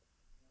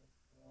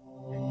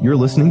You're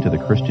listening to the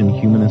Christian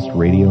Humanist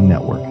Radio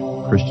Network,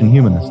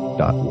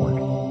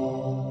 christianhumanist.org.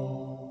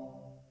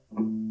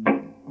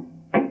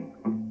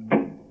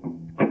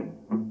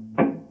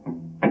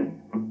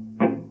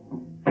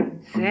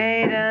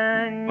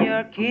 Satan,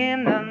 your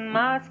kingdom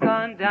must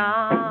come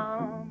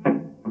down.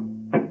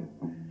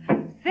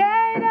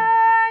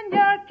 Satan,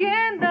 your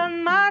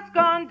kingdom must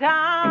come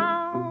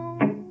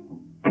down.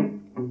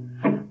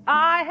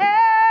 I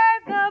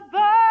heard the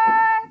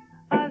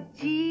voice of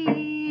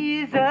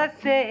Jesus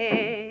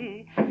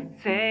say,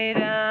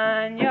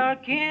 Satan, your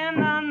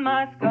kingdom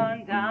must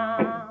come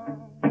down.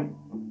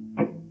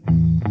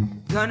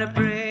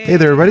 Hey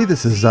there, everybody.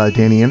 This is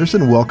Danny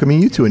Anderson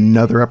welcoming you to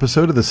another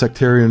episode of the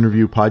Sectarian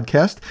Review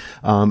podcast.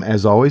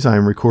 As always, I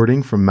am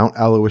recording from Mount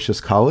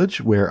Aloysius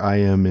College, where I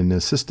am an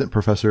assistant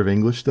professor of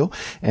English still.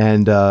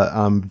 And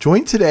I'm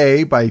joined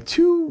today by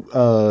two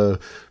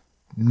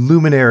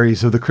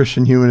luminaries of the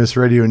Christian Humanist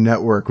Radio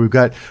Network. We've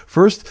got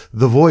first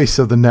the voice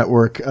of the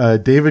network,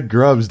 David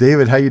Grubbs.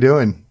 David, how you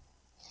doing?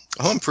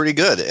 Oh, I'm pretty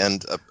good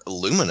and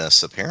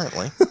luminous,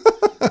 apparently.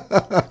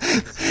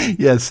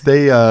 Yes,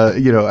 they,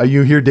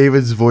 you hear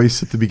David's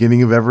voice at the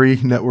beginning of every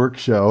network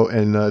show,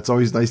 and it's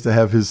always nice to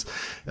have his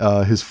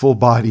full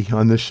body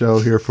on this show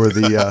here for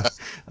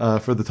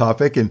the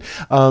topic. And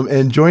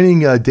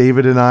joining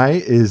David and I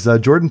is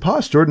Jordan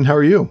Posh. Jordan, how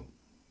are you?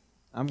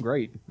 I'm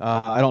great.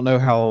 I don't know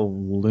how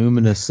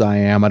luminous I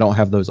am. I don't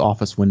have those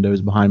office windows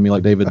behind me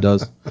like David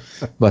does,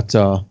 but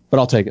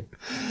I'll take it.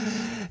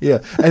 Yeah,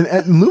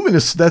 and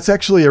luminous, that's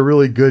actually a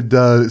really good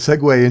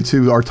segue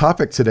into our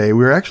topic today.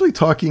 We're actually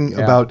talking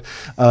about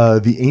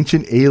the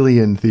ancient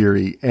alien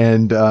theory,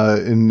 and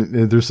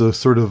there's a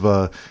sort of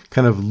a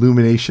kind of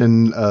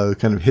illumination,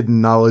 kind of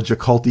hidden knowledge,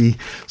 occulty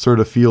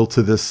sort of feel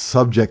to this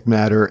subject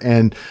matter.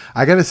 And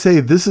I got to say,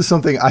 this is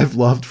something I've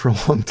loved for a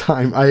long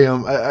time.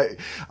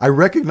 I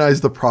recognize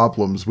the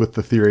problems with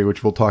the theory,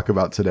 which we'll talk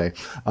about today,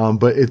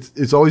 but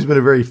it's always been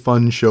a very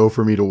fun show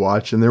for me to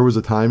watch. And there was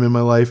a time in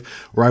my life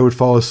where I would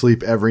fall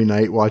asleep every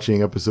night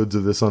watching episodes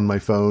of this on my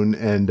phone,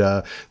 and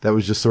that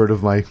was just sort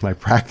of my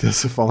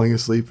practice of falling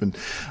asleep. And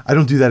I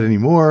don't do that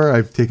anymore.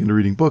 I've taken to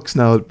reading books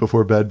now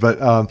before bed, but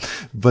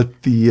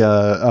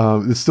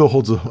it still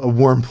holds a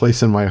warm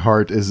place in my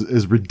heart,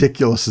 as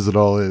ridiculous as it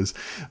all is.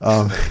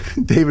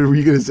 David, were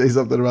you going to say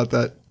something about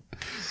that?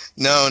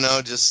 No,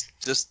 just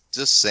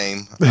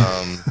same.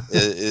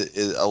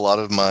 A lot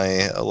of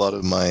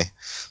my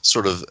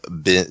sort of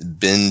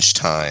binge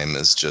time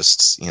is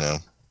just,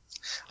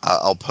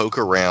 I'll poke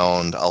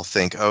around. I'll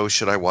think, oh,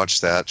 should I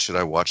watch that? Should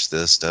I watch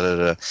this?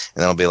 And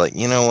then I'll be like,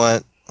 you know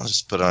what? I'll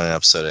just put on an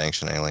episode of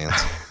Ancient Aliens.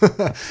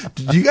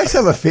 Do you guys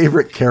have a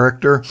favorite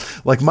character?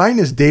 Like mine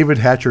is David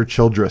Hatcher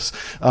Childress.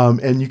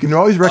 And you can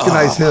always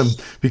recognize him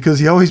because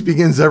he always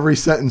begins every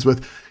sentence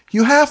with,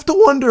 you have to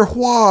wonder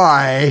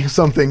why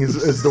something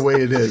is the way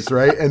it is,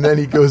 right? And then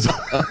he goes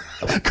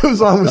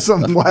on with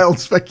some wild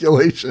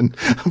speculation.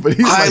 But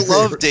I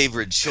love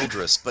David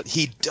Childress, but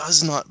he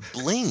does not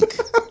blink.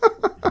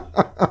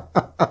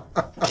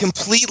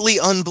 Completely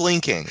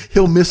unblinking.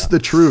 He'll miss the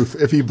truth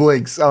if he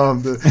blinks.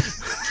 What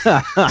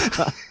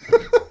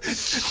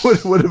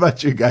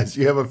about you guys?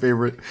 Do you have a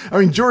favorite? I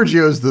mean,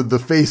 Giorgio's the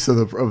face of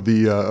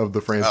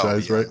the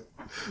franchise, right?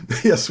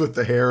 Yes, with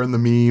the hair and the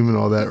meme and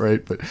all that,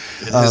 right? But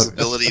his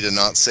ability to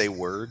not say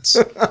words.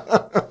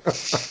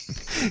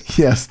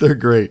 Yes, they're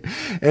great.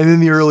 And in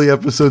the early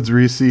episodes where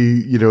you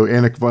see,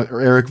 Eric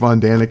Von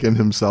Daniken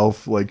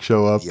himself like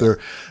show up,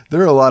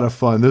 they're a lot of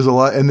fun. There's a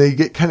lot, and they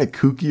get kind of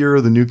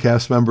kookier, the new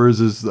cast members,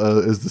 as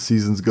the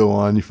seasons go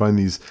on. You find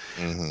these.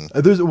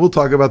 Mm-hmm. We'll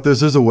talk about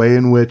this. There's a way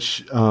in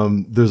which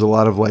there's a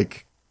lot of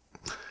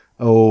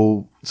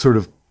sort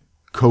of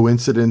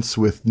coincidence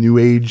with New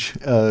Age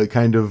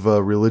kind of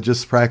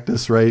religious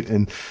practice, right?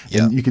 And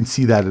you can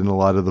see that in a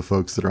lot of the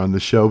folks that are on the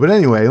show. But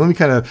anyway, let me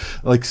kind of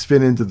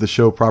spin into the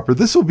show proper.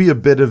 This will be a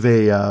bit of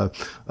a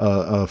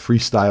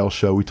freestyle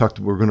show.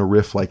 We're going to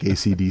riff like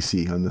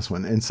AC/DC on this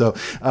one. And so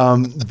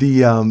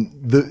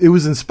it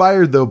was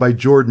inspired though by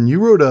Jordan. You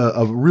wrote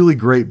a really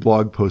great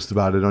blog post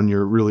about it on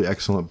your really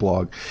excellent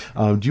blog.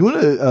 Do you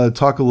want to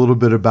talk a little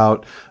bit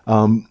about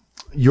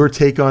your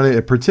take on it?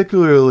 It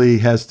particularly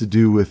has to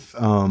do with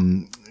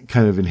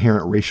kind of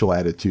inherent racial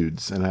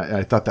attitudes. And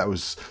I thought that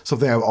was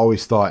something I've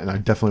always thought, and I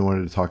definitely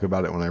wanted to talk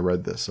about it when I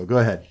read this. So go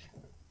ahead.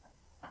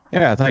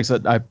 Yeah, thanks.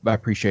 I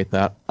appreciate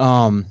that.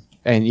 And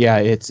yeah,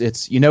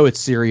 it's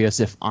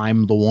serious if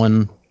I'm the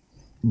one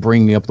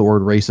bringing up the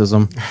word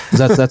racism.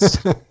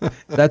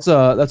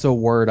 That's a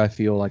word I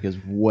feel like is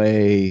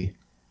way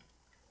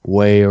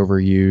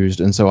overused,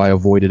 and so I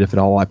avoid it if at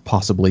all I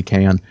possibly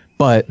can.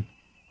 But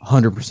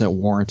 100%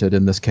 warranted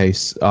in this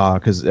case,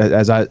 because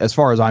as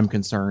far as I'm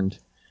concerned,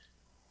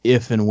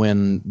 if and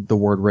when the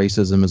word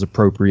racism is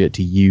appropriate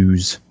to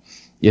use,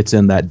 it's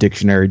in that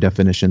dictionary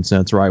definition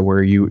sense, right?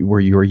 Where you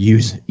are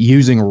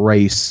using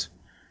race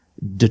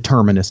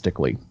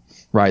deterministically,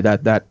 right?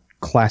 That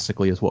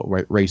classically is what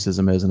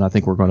racism is, and I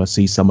think we're going to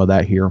see some of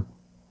that here.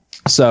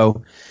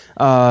 So,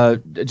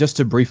 just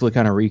to briefly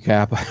kind of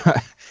recap,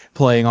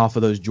 playing off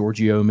of those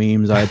Giorgio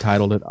memes. I had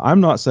titled it, "I'm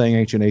not saying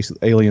Ancient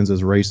Aliens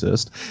is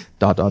racist, ...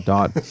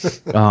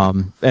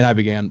 And I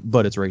began,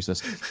 but it's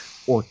racist,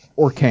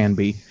 or can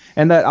be.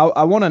 And that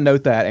I want to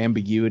note that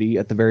ambiguity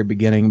at the very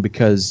beginning,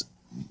 because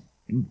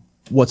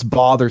what's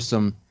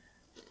bothersome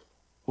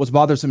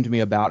to me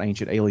about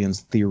Ancient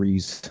Aliens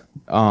theories,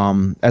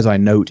 as I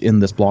note in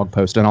this blog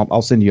post, and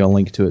I'll send you a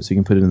link to it so you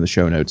can put it in the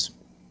show notes.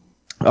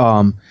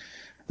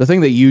 The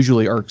thing that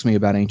usually irks me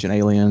about Ancient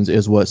Aliens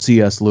is what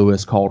C.S.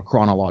 Lewis called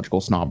chronological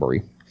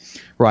snobbery,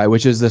 right?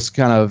 Which is this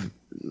kind of,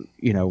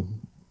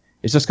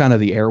 it's just kind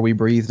of the air we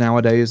breathe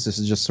nowadays. This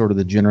is just sort of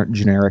the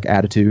generic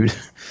attitude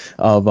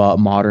of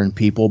modern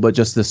people, but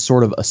just this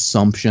sort of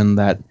assumption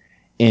that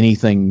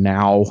anything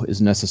now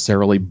is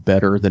necessarily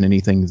better than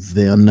anything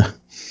then,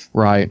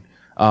 right?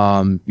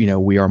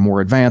 We are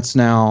more advanced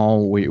now.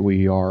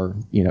 We are,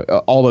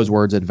 all those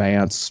words: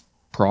 advance,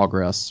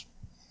 progress,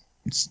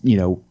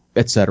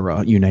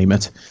 etc. You name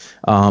it.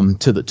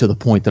 To the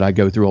point that I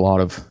go through a lot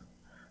of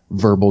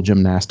verbal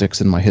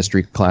gymnastics in my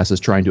history classes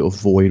trying to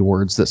avoid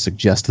words that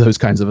suggest those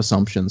kinds of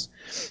assumptions.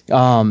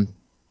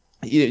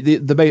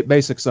 The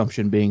basic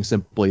assumption being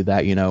simply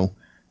that,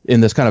 in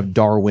this kind of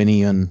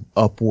Darwinian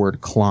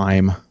upward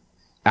climb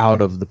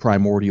out of the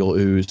primordial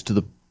ooze to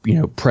the,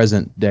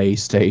 present day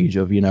stage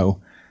of,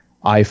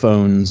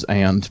 iPhones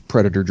and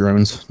Predator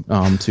drones,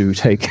 to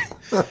take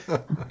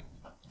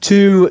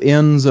two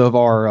ends of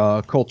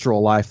our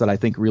cultural life that I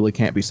think really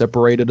can't be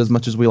separated as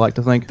much as we like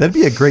to think. That'd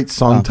be a great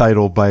song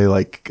title by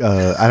I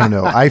don't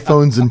know,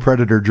 iPhones and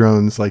Predator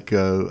drones. Like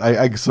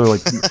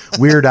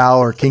Weird Al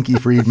or Kinky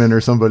Friedman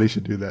or somebody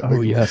should do that. Oh,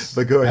 yes.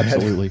 But go ahead.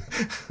 Absolutely.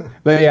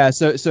 But yeah,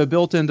 so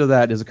built into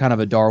that is a kind of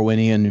a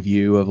Darwinian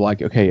view of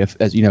like, okay,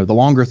 the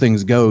longer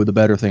things go, the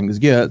better things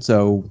get.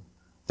 So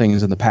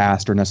things in the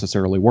past are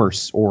necessarily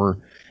worse, or,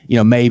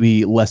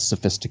 maybe less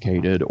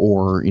sophisticated,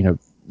 or,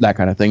 that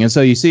kind of thing. And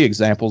so you see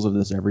examples of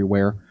this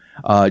everywhere.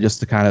 Just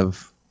the kind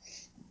of,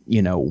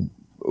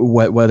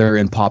 whether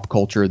in pop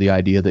culture, the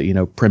idea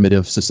that,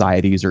 primitive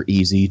societies are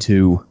easy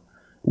to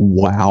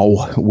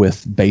wow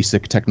with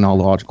basic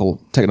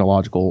technological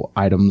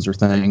items or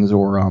things,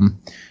 or,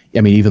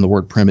 even the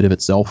word primitive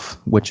itself,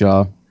 which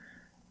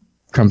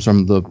comes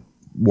from the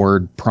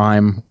word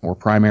prime or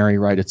primary,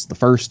 right? It's the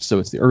first, so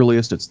it's the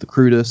earliest, it's the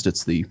crudest,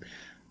 it's the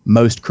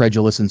most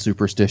credulous and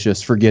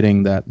superstitious,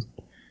 forgetting that,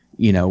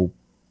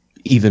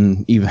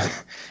 even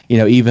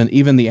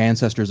the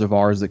ancestors of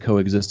ours that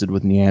coexisted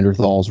with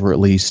Neanderthals were at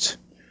least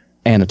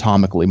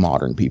anatomically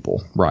modern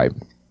people, right?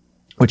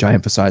 Which I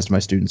emphasize to my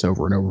students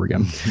over and over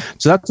again.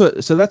 So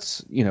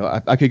that's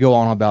I could go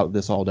on about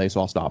this all day,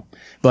 so I'll stop.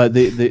 But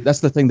that's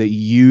the thing that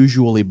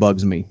usually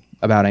bugs me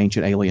about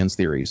Ancient Aliens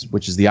theories,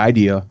 which is the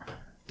idea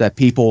that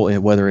people,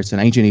 whether it's in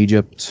ancient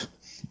Egypt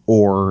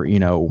or,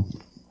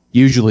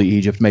 usually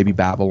Egypt, maybe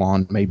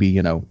Babylon, maybe,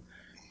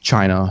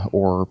 China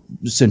or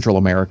Central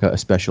America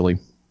especially,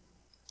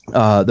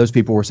 those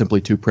people were simply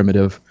too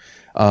primitive,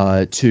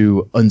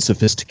 too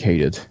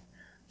unsophisticated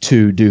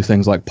to do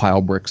things like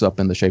pile bricks up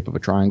in the shape of a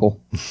triangle.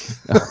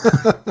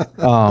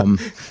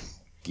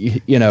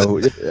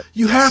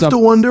 You have to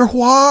wonder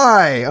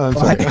why. Oh, I'm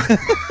sorry.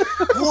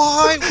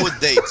 Why would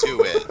they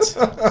do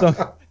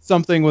it?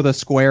 Something with a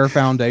square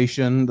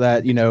foundation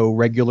that,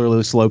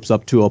 regularly slopes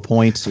up to a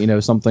point,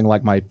 something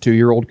like my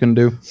 2-year-old can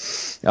do.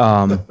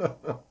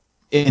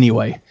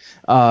 Anyway,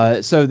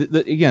 so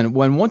again,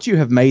 once you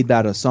have made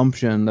that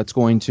assumption, that's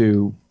going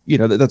to,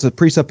 that's a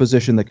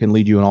presupposition that can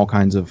lead you in all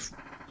kinds of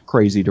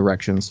crazy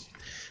directions,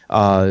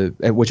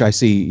 which I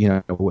see,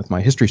 with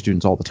my history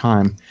students all the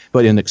time.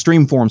 But in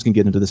extreme forms, can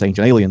get into this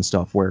ancient alien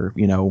stuff where,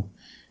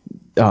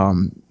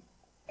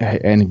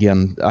 and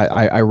again,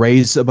 I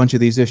raise a bunch of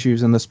these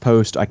issues in this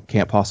post. I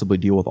can't possibly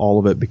deal with all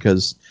of it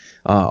because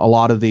a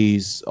lot of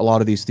these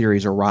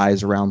theories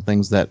arise around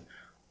things that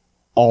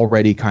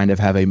already kind of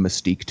have a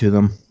mystique to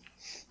them,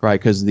 right?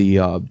 Because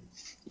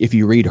if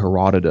you read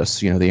Herodotus,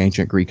 the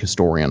ancient Greek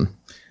historian,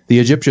 the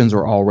Egyptians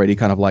are already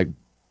kind of like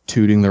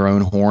tooting their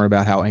own horn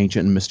about how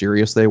ancient and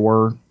mysterious they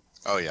were.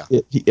 Oh yeah.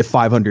 In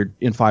 500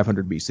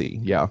 BC,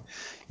 yeah,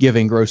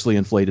 giving grossly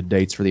inflated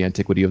dates for the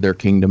antiquity of their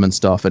kingdom and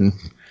stuff, and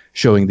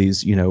showing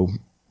these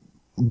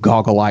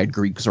goggle-eyed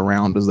Greeks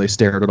around as they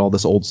stared at all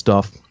this old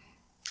stuff.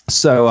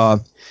 So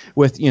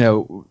with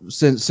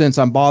since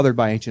I'm bothered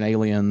by ancient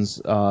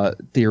aliens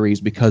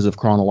theories because of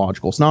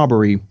chronological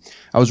snobbery,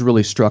 I was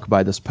really struck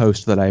by this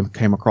post that I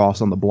came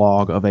across on the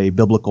blog of a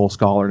biblical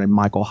scholar named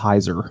Michael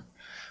Heiser.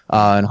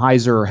 And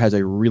Heiser has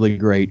a really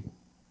great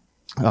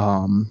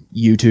formerly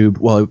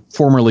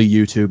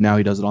YouTube, now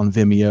he does it on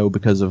Vimeo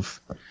because of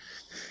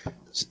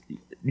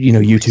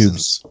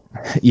YouTube's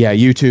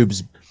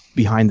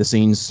behind the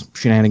scenes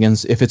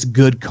shenanigans. If it's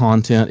good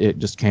content, it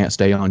just can't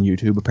stay on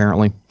YouTube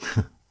apparently.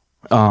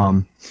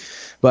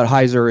 But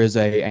Heiser is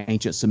a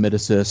ancient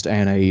Semiticist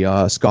and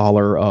a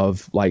scholar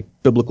of like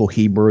biblical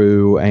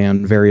Hebrew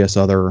and various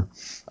other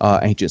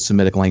ancient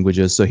Semitic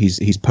languages. So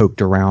he's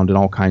poked around in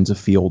all kinds of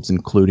fields,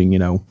 including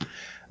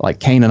like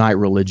Canaanite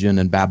religion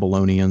and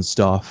Babylonian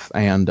stuff,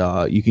 and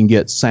you can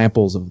get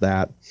samples of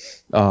that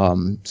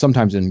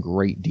sometimes in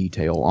great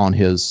detail on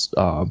his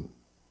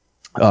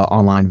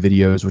online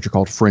videos, which are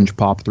called Fringe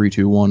Pop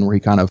 321, where he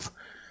kind of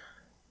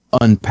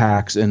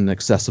unpacks in an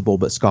accessible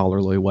but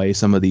scholarly way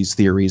some of these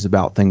theories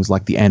about things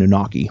like the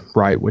Anunnaki,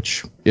 right,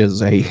 which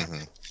is a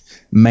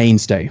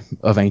mainstay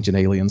of ancient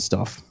alien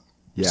stuff.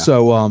 Yeah.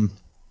 So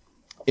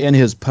in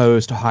his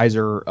post,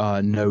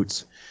 Heiser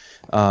notes,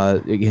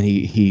 again,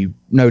 he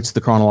notes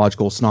the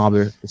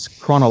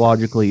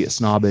chronologically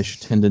snobbish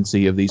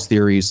tendency of these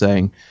theories,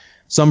 saying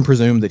some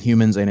presume that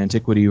humans in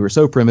antiquity were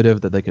so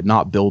primitive that they could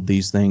not build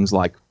these things,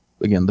 like,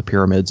 again, the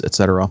pyramids,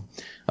 etc.,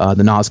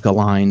 the Nazca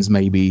lines,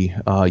 maybe,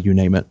 you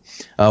name it,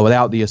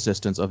 without the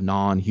assistance of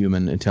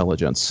non-human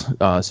intelligence.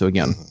 So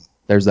again,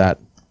 there's that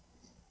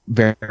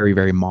very,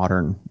 very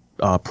modern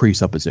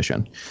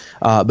presupposition.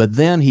 But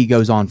then he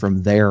goes on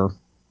from there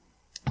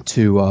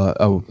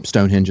to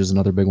Stonehenge is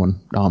another big one.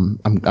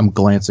 I'm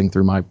glancing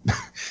through my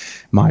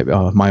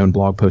my own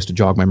blog post to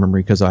jog my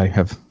memory because I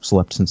have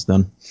slept since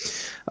then.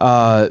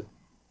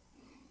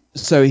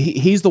 So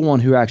he's the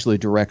one who actually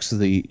directs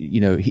the,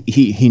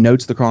 he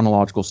notes the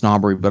chronological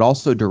snobbery, but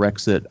also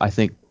directs it, I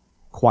think,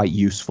 quite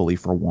usefully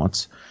for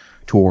once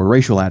toward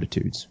racial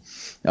attitudes,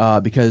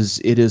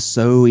 because it is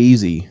so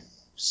easy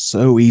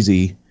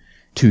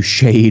to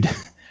shade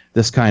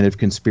this kind of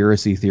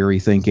conspiracy theory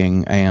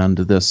thinking and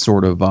this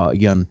sort of,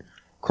 again,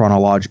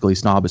 chronologically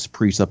snobbish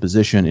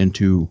presupposition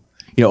into,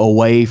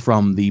 away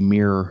from the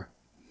mere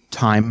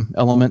time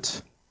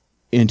element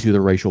into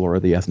the racial or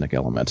the ethnic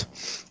element,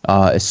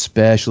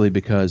 especially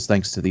because,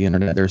 thanks to the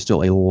internet, there's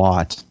still a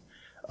lot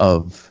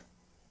of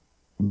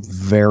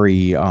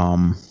very,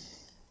 and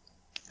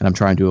I'm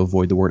trying to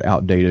avoid the word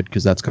outdated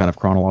because that's kind of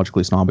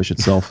chronologically snobbish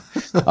itself.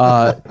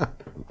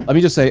 Let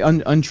me just say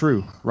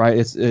untrue, right?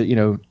 It's,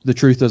 the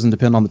truth doesn't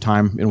depend on the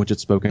time in which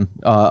it's spoken.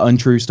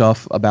 Untrue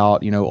stuff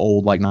about,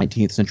 old, like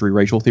 19th century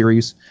racial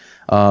theories,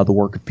 the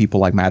work of people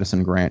like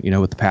Madison Grant,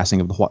 with the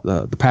passing of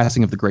the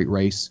passing of the Great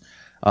Race,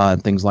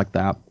 and things like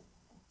that.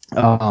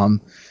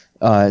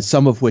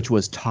 Some of which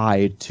was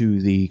tied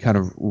to the kind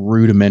of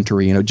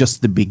rudimentary,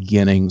 just the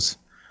beginnings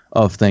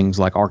of things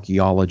like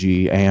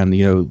archaeology and,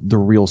 the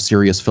real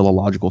serious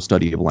philological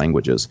study of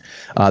languages.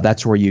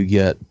 That's where you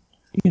get,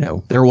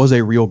 there was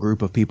a real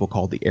group of people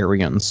called the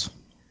Aryans,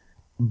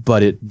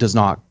 but it does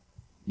not,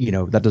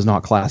 that does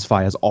not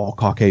classify as all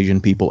Caucasian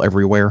people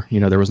everywhere.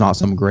 There was not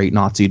some great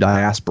Nazi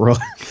diaspora,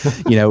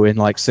 in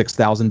like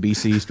 6000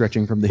 BC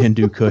stretching from the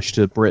Hindu Kush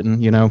to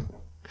Britain,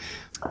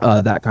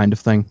 that kind of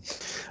thing.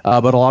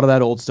 But a lot of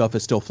that old stuff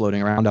is still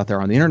floating around out there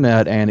on the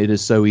internet, and it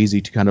is so easy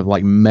to kind of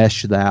like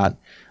mesh that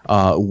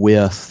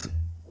with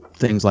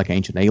things like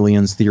ancient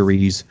aliens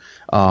theories.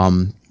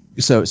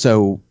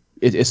 So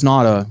it's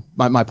not a,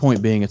 my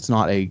point being, it's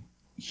not a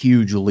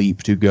huge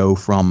leap to go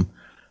from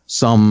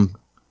some,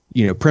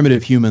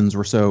 primitive humans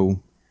were so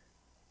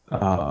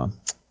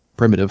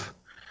primitive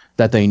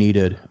that they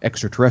needed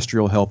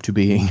extraterrestrial help to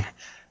being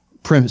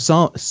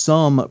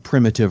some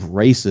primitive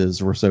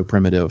races were so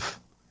primitive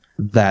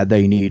that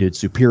they needed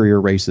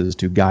superior races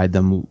to guide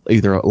them,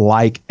 either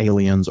like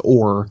aliens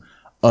or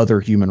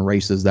other human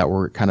races that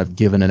were kind of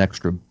given an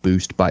extra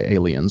boost by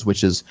aliens,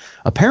 which is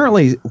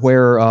apparently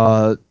where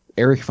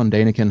Erich von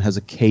Däniken has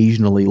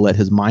occasionally let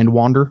his mind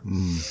wander.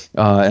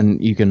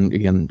 And you can,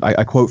 again,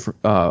 I quote,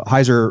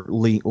 Heiser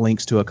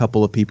links to a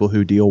couple of people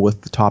who deal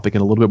with the topic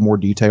in a little bit more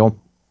detail,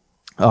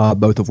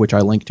 both of which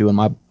I link to in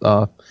my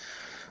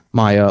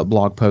my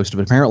blog post.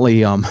 But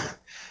apparently,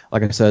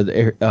 like I said,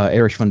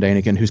 Erich von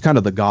Däniken, who's kind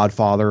of the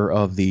godfather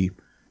of the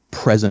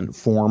present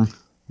form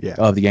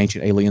of the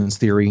ancient aliens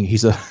theory.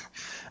 He's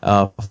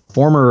a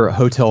former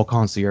hotel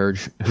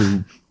concierge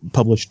who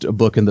published a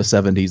book in the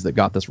 70s that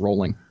got this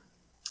rolling.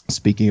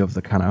 Speaking of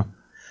the kind of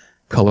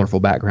colorful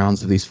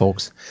backgrounds of these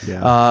folks.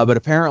 But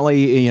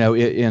apparently,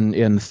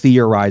 in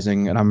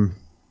theorizing, and I'm,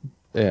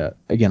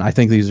 again, I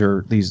think these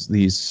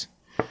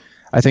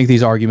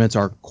arguments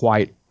are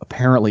quite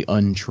apparently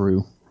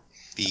untrue.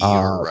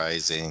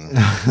 Theorizing.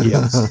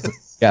 Yes.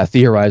 Yeah,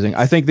 theorizing.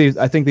 I think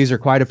these are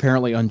quite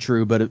apparently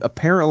untrue, but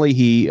apparently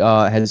he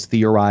has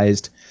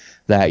theorized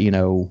that,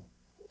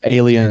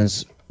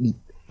 aliens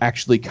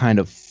actually kind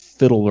of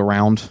fiddled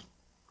around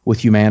with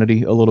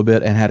humanity a little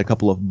bit and had a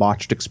couple of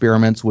botched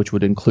experiments, which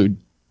would include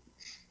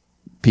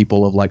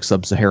people of like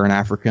sub-Saharan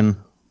African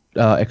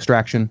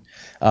extraction,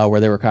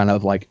 where they were kind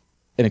of like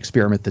an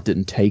experiment that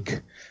didn't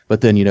take, but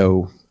then,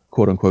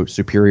 quote unquote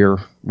superior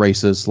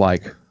races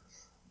like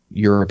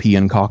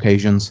European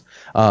Caucasians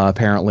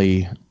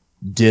apparently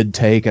did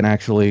take and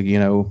actually,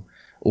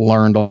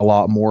 learned a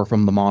lot more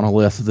from the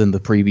monolith than the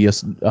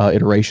previous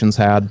iterations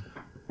had,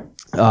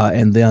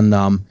 and then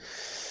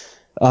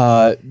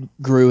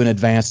grew and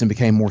advanced and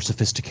became more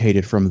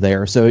sophisticated from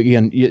there. So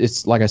again,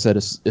 it's like I said,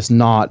 it's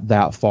not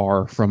that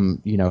far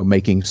from,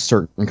 making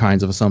certain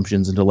kinds of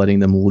assumptions into letting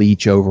them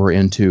leach over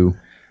into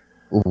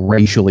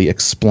racially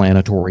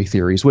explanatory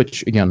theories,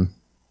 which again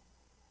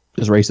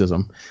is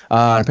racism.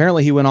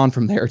 Apparently he went on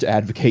from there to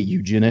advocate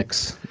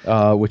eugenics,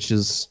 which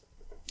is,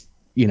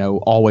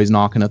 always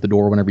knocking at the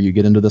door whenever you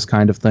get into this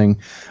kind of thing.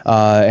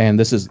 And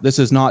this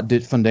is not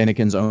von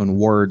Daniken's own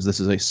words. This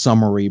is a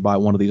summary by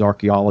one of these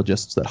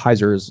archaeologists that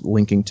Heiser is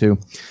linking to.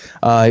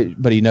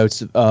 But he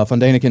notes, von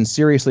Daniken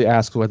seriously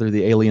asks whether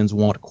the aliens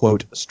want,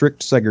 quote,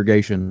 strict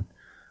segregation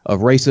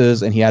of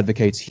races, and he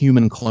advocates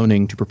human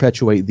cloning to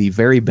perpetuate the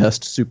very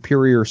best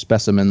superior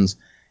specimens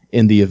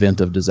in the event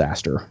of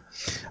disaster.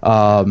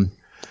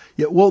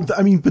 Yeah, well,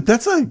 I mean, but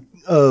that's a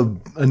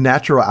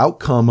natural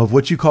outcome of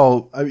what you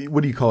call,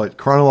 what do you call it?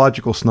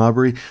 Chronological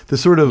snobbery, the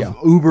sort of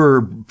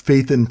uber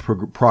faith in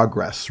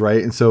progress,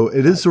 right? And so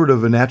it is sort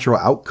of a natural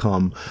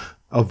outcome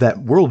of that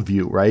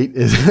worldview, right?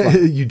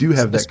 You do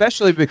have that,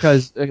 especially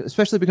because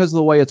of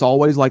the way it's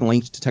always like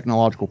linked to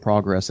technological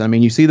progress. I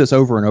mean, you see this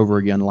over and over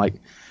again, like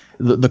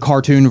the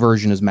cartoon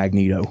version is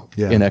Magneto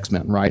in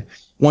X-Men, right?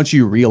 Once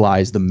you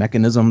realize the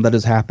mechanism that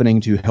is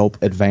happening to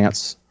help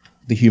advance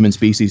the human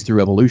species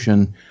through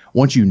evolution,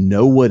 once you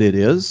know what it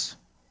is,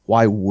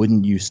 why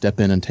wouldn't you step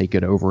in and take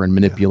it over and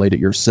manipulate it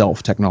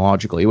yourself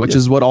technologically, which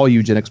is what all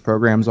eugenics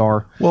programs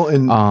are. Well,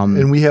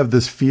 and we have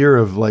this fear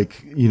of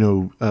like,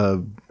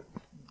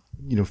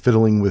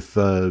 fiddling with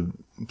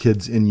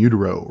kids in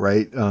utero,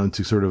 right?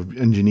 To sort of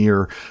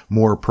engineer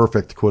more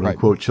perfect, quote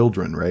unquote,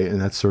 children, right? And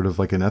that's sort of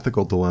like an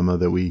ethical dilemma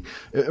a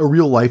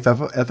real life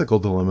ethical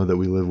dilemma that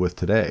we live with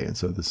today. And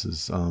so this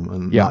is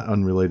not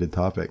unrelated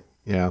topic.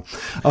 Yeah.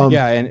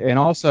 And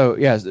also,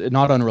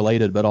 not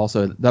unrelated, but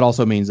also that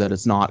also means that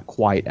it's not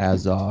quite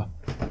as pie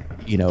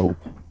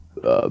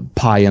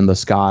in the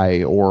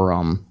sky,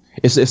 or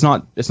it's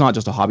not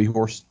just a hobby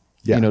horse,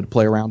 to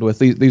play around with.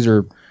 These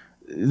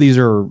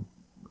are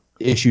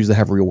issues that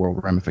have real world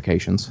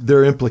ramifications. There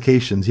are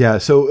implications. Yeah.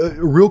 So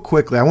real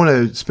quickly, I want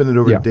to spin it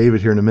over to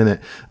David here in a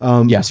minute.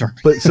 Yes, sir.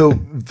 But so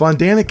von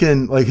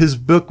Daniken, like his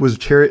book was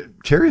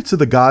Chariots of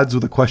the Gods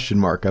with a question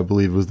mark, I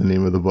believe was the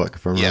name of the book,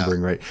 if I'm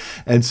remembering right.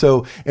 And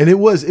so, and it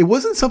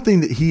wasn't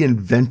something that he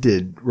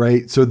invented,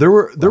 right? So there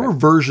were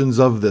versions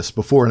of this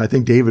before, and I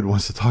think David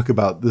wants to talk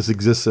about this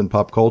exists in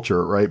pop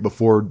culture, right?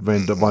 Before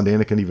von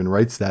Daniken even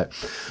writes that.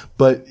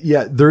 But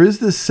yeah, there is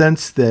this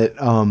sense that,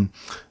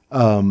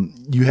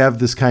 you have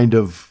this kind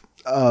of,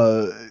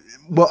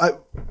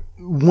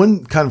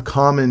 one kind of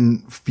common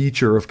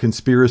feature of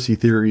conspiracy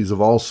theories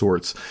of all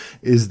sorts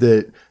is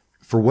that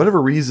for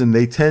whatever reason,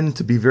 they tend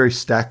to be very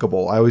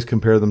stackable. I always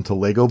compare them to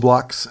Lego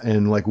blocks,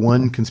 and like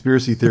one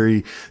conspiracy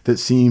theory that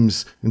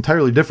seems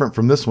entirely different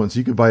from this one. So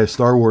you could buy a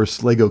Star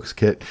Wars Lego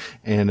kit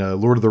and a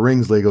Lord of the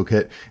Rings Lego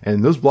kit,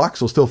 and those blocks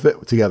will still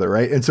fit together,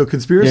 right? And so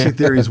conspiracy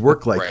theories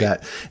work like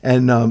that.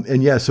 And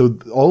so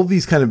all of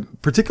these kind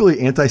of particularly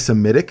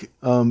anti-Semitic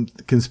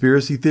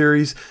conspiracy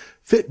theories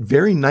fit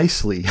very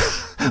nicely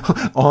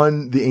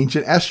on the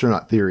ancient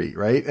astronaut theory,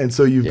 right? And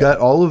so you've got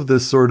all of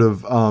this sort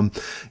of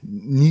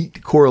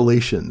neat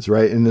correlations,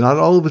 right? And not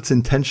all of it's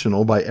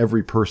intentional by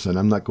every person.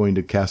 I'm not going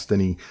to cast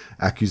any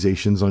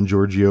accusations on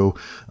Giorgio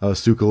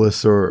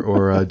Tsoukalos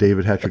or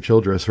David Hatcher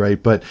Childress,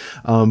 right? But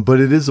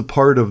it is a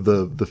part of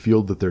the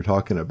field that they're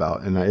talking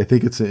about, and I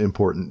think it's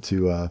important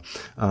to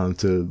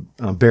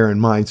bear in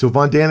mind. So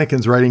von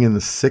Daniken's writing in the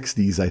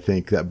 60s, I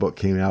think that book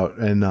came out,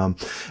 and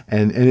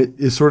it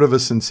is sort of a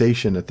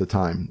sensation at the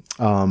time,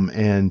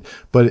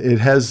 but it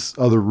has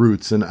other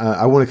roots, and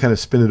I want to kind of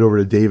spin it over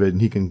to David,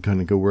 and he can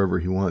kind of go wherever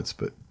he wants.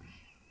 But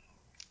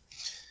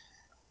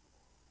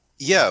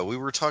yeah, we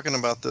were talking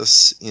about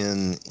this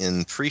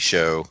in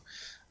pre-show,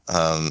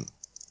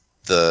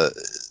 the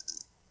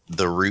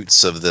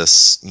roots of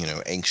this,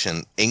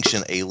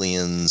 ancient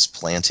aliens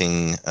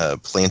planting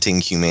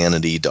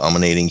humanity,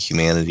 dominating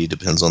humanity,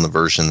 depends on the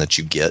version that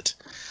you get.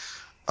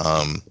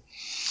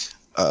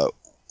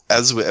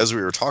 As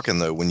we were talking,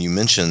 though, when you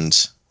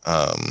mentioned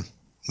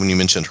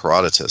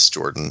Herodotus,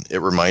 Jordan,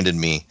 it reminded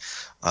me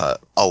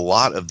a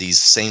lot of these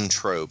same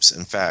tropes.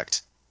 In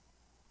fact,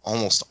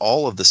 almost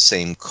all of the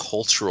same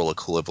cultural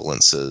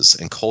equivalences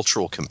and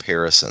cultural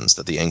comparisons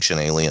that the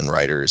ancient alien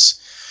writers,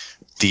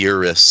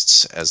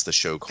 theorists, as the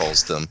show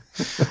calls them,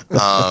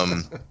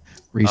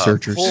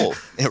 researchers,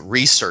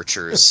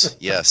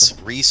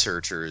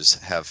 researchers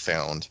have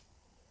found.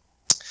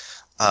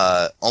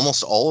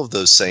 Almost all of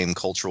those same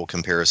cultural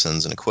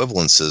comparisons and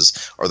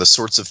equivalences are the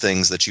sorts of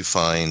things that you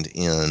find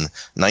in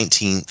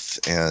 19th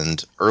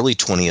and early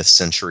 20th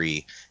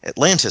century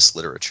Atlantis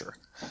literature,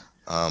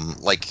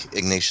 like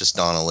Ignatius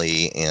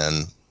Donnelly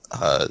and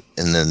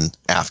then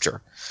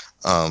after,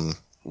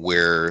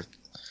 where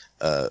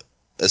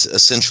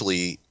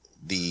essentially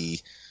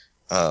the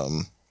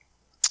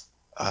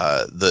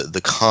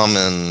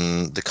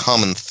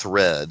common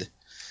thread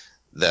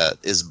that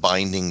is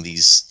binding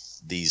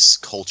these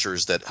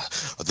cultures, that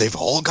they've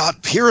all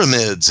got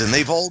pyramids and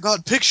they've all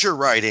got picture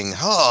writing.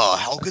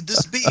 How could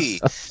this be?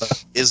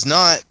 Is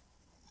not,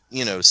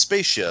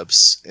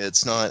 spaceships.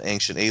 It's not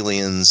ancient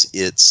aliens.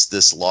 It's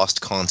this lost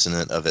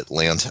continent of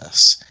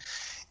Atlantis.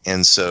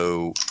 And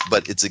so,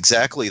 but it's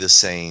exactly the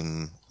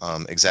same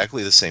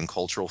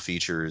cultural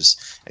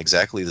features,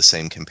 exactly the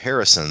same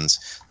comparisons.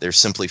 They're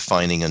simply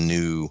finding a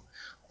new,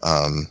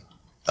 a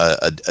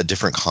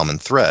different common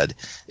thread.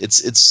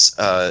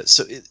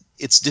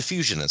 it's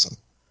diffusionism.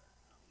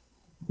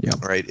 Yeah.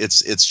 Right.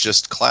 It's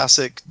just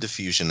classic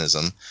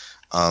diffusionism,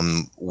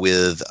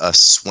 with a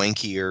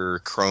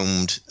swankier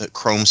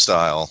chrome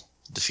style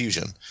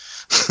diffusion.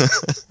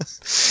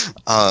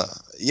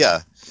 Yeah.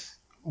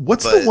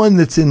 What's the one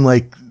that's in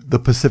like the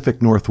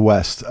Pacific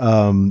Northwest?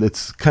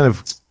 That's kind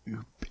of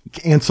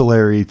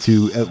ancillary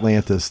to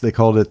Atlantis. They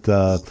called it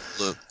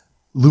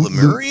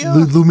Lemuria.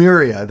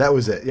 Lemuria. That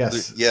was it.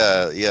 Yes.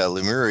 Yeah.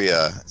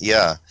 Lemuria.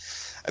 Yeah.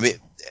 I mean,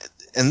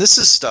 and this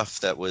is stuff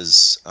that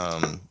was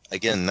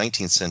again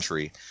 19th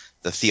century.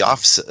 The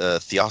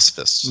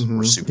Theosophists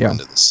were super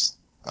into this.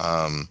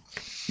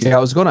 Yeah, I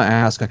was going to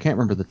ask. I can't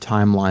remember the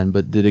timeline,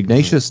 but did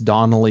Ignatius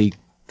Donnelly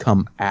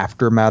come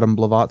after Madame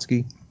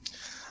Blavatsky?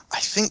 I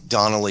think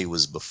Donnelly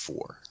was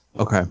before.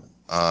 Okay.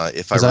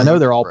 Because I know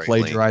they're all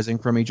plagiarizing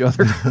from each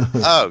other.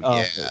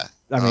 Oh yeah.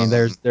 I mean,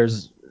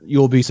 there's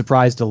you'll be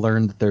surprised to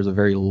learn that there's a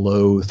very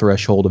low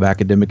threshold of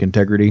academic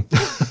integrity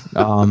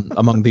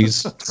among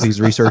these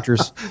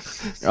researchers.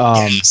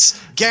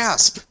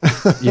 Gasp.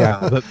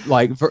 Yeah, but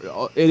like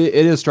it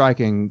is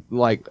striking.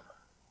 Like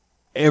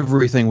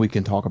everything we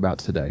can talk about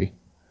today,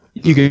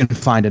 you can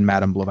find in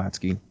Madame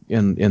Blavatsky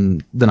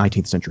in the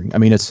 19th century. I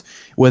mean, it's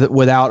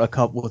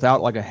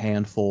without like a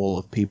handful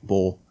of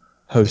people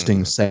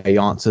hosting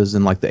seances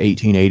in like the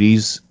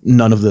 1880s,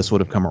 none of this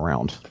would have come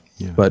around.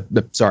 Yeah. But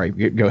sorry,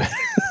 go ahead.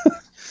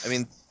 I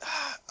mean,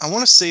 I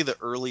want to say the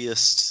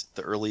earliest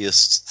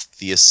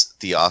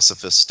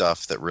Theosophist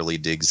stuff that really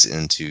digs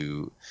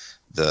into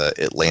the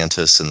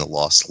Atlantis and the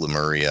lost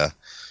Lemuria.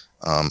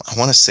 I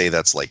want to say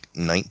that's like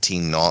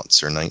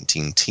 1900s or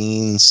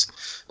 1910s.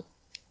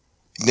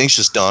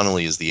 Ignatius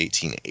Donnelly is the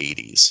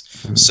 1880s.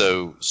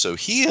 Mm-hmm. So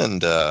he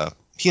and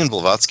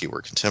Blavatsky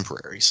were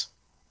contemporaries.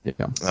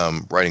 Yeah.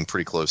 Writing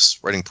pretty close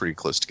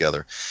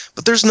together.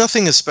 But there's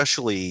nothing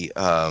especially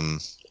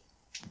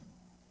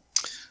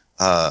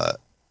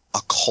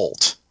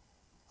occult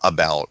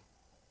about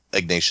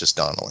Ignatius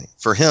Donnelly.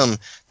 For him,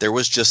 there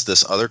was just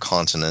this other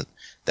continent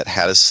that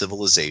had a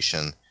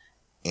civilization,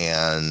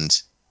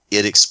 and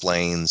it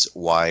explains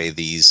why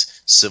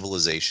these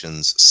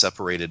civilizations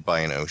separated by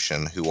an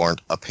ocean, who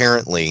aren't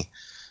apparently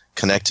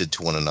connected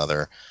to one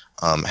another,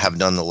 have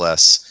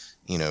nonetheless,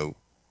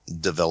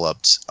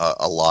 developed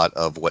a lot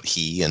of what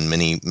he and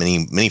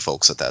many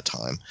folks at that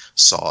time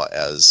saw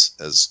as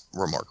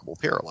remarkable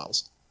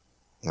parallels.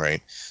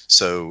 Right.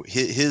 So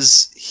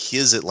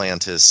his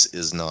Atlantis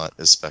is not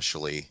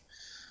especially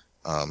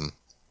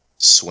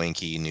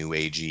swanky, new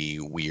agey,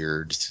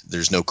 weird.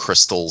 There's no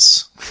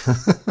crystals.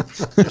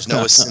 There's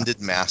no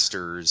ascended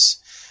masters.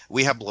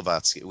 We have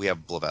Blavatsky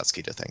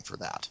to thank for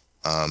that.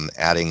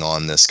 Adding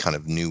on this kind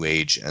of new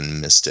age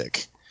and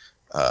mystic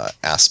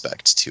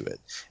aspect to it.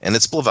 And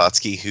it's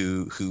Blavatsky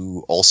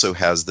who also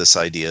has this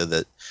idea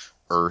that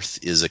Earth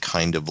is a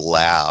kind of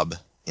lab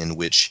in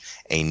which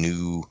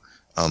new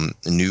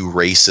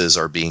races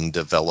are being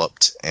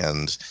developed,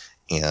 and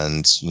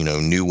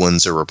new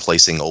ones are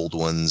replacing old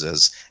ones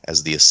as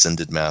the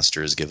ascended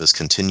masters give us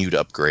continued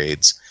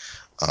upgrades,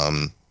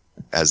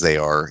 as they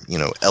are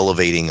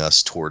elevating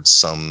us towards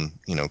some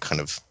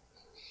kind of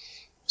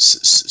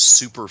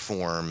super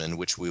form in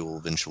which we will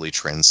eventually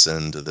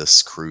transcend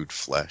this crude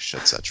flesh,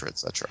 etc.,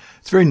 etc.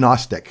 It's very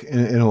Gnostic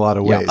in a lot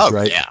of ways,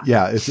 right?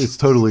 Yeah, it's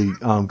totally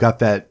got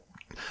that.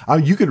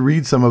 You could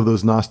read some of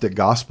those Gnostic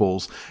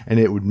Gospels, and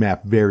it would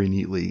map very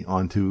neatly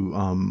onto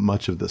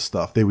much of this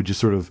stuff. They would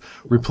just sort of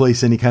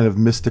replace any kind of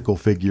mystical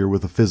figure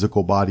with a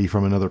physical body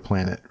from another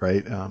planet,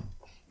 right?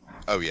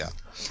 Oh yeah,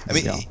 I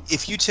mean,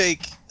 if you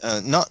take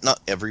not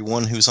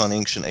everyone who's on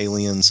Ancient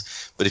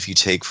Aliens, but if you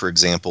take, for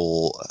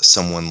example,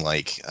 someone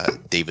like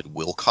David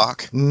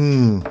Wilcock,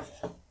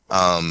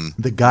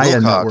 the Gaia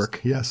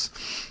Network, yes,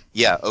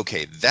 yeah,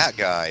 okay, that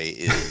guy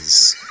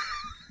is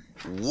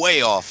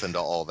way off into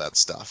all that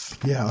stuff.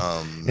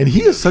 Yeah. And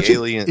he is such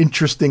an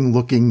interesting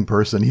looking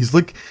person. He's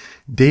like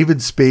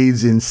David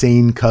Spade's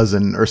insane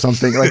cousin or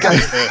something. Like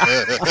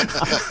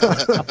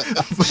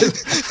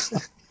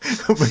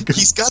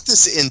he's got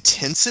this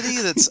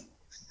intensity that's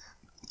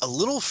a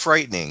little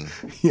frightening.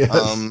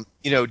 Yes.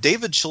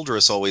 David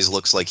Childress always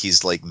looks like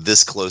he's like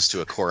this close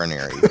to a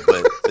coronary,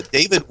 but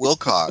David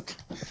Wilcock,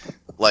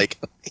 like,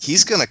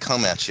 he's gonna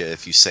come at you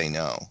if you say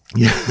no.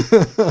 Yeah.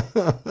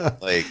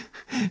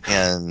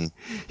 And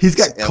he's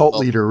got cult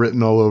leader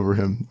written all over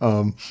him.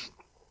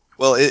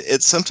 Well,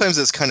 it's sometimes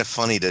it's kind of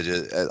funny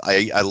to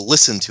I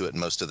listen to it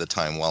most of the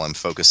time while I'm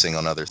focusing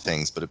on other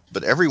things,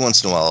 but every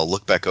once in a while I'll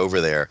look back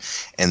over there,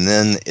 and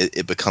then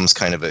it becomes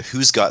kind of a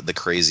who's got the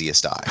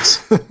craziest eyes.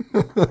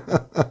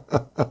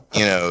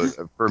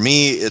 For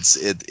me,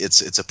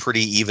 it's a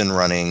pretty even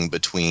running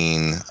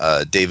between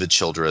David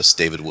Childress,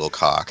 David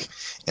Wilcock,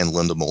 and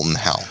Linda Moulton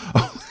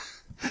Howe.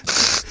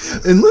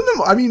 And Linda,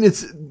 I mean,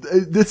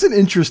 it's an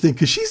interesting,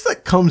 because she's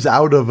like comes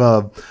out of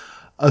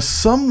a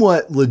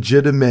somewhat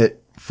legitimate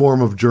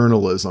form of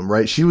journalism,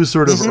 right? She was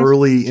sort of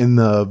early in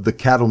the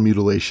cattle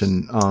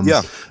mutilation.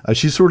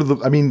 She's sort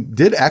of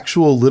did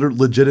actual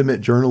legitimate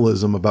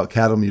journalism about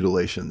cattle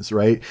mutilations,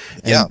 right?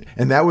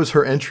 And that was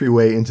her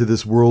entryway into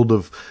this world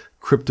of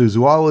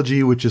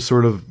cryptozoology, which is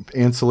sort of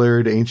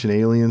ancillary to ancient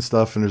alien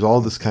stuff. And there's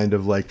all this kind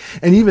of like,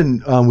 and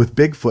even with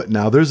Bigfoot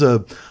now, there's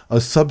a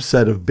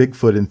subset of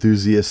Bigfoot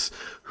enthusiasts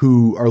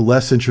who are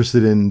less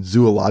interested in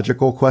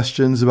zoological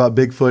questions about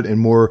Bigfoot and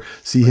more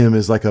see him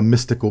as like a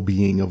mystical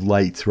being of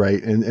light,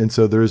 right? And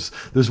so there's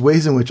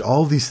ways in which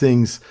all of these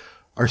things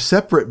are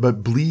separate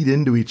but bleed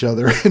into each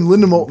other. And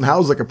Linda Moulton Howe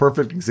is like a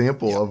perfect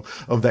example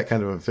of that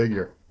kind of a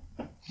figure.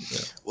 Yeah.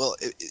 Well,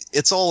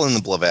 it's all in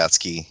the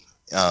Blavatsky.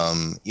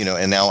 And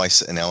now I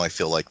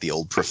feel like the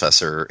old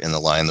professor in The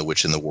Lion, the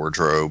Witch, and the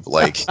Wardrobe.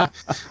 Like,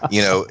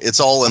 it's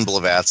all in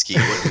Blavatsky.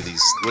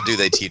 What do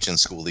they teach in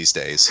school these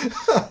days?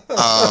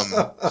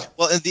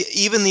 Well, and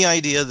even the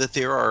idea that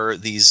there are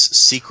these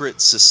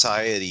secret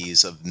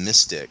societies of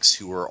mystics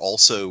who are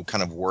also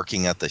kind of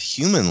working at the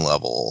human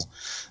level,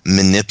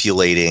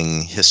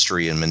 manipulating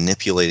history and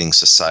manipulating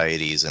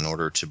societies in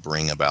order to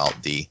bring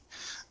about the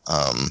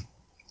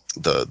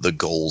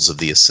goals of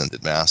the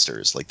ascended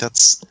masters. Like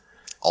that's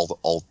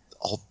all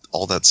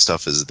that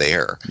stuff is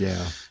there.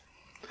 Yeah.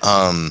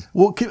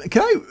 Well, can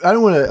I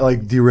don't want to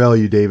like derail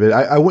you, David.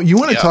 You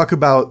want to talk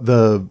about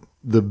the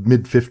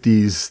mid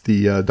 50s,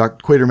 the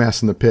Dr.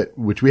 Quatermass in the Pit,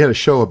 which we had a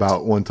show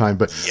about one time,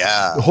 but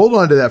hold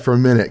on to that for a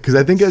minute. Cause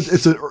I think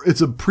it's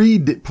a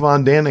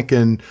pre-von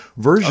Daniken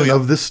version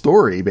of this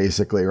story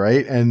basically.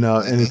 Right. And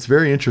it's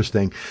very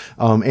interesting.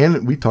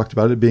 And we talked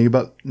about it being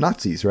about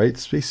Nazis, right?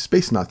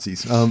 Space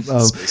Nazis.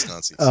 Space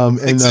Nazis.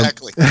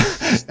 Exactly.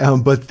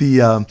 But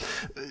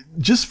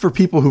just for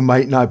people who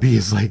might not be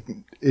as like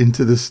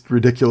into this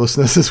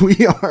ridiculousness as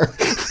we are,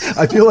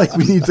 I feel like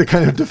we need to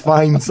kind of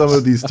define some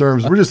of these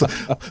terms. We're just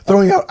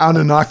throwing out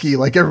Anunnaki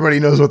like everybody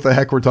knows what the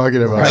heck we're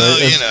talking about.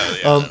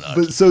 Well,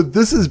 but so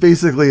this is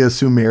basically a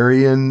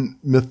Sumerian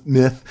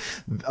myth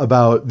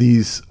about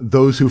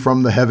those who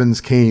from the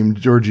heavens came.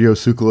 Giorgio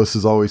Tsoukalos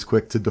is always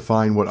quick to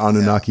define what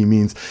Anunnaki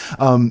means.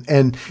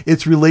 And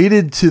it's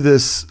related to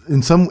this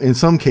in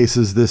some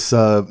cases, this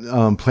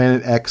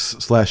Planet X /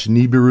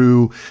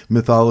 Nibiru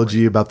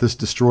mythology about this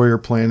destroyer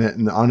planet,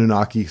 and the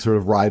Anunnaki sort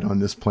of ride on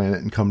this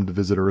planet and come to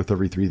visit Earth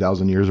every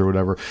 3,000 years or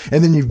whatever.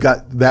 And then you've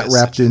got that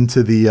wrapped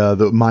into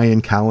the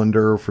Mayan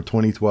calendar for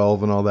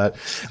 2012 and all that.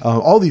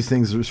 All these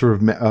things are sort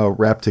of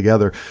wrapped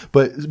together.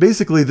 But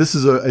basically, this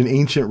is an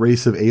ancient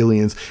race of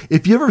aliens.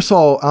 If you ever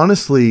saw,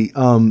 honestly,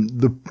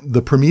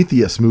 the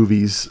Prometheus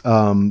movies,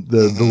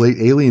 the late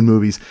Alien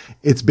movies,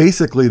 it's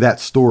basically that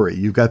story.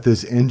 You've got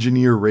this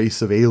engineer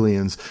race of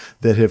aliens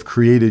that have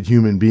created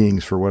human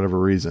beings for whatever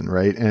reason,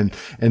 right? And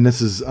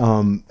this is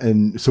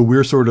and so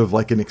we're sort of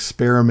like an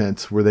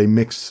experiment where they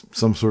mix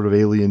some sort of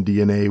alien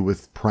DNA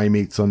with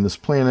primates on this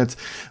planet,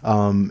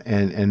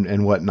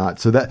 and whatnot.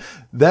 So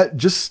that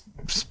just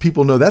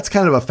people know that's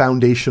kind of a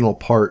foundational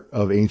part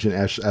of ancient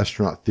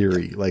astronaut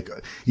theory. Like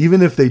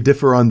even if they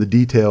differ on the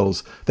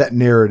details, that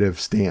narrative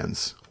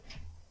stands.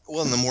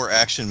 Well, in the more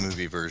action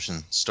movie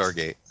version,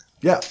 Stargate.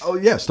 Yeah. Oh,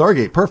 yeah.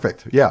 Stargate.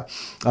 Perfect. Yeah.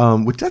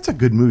 Which that's a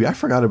good movie. I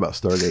forgot about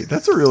Stargate.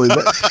 That's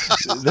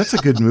a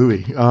good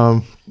movie.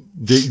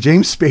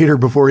 James Spader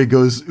before he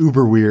goes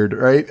uber weird,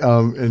 right?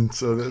 And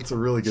so that's a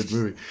really good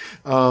movie.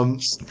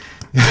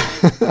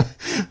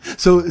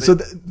 So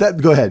that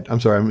go ahead. I'm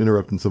sorry, I'm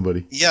interrupting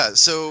somebody. Yeah.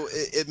 So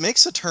it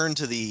makes a turn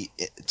to the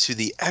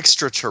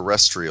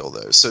extraterrestrial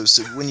though. So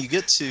when you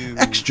get to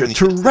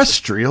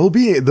extraterrestrial,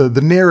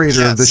 the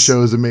narrator of the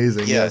show is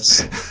amazing.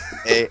 Yes.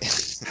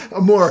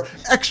 A more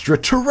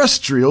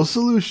extraterrestrial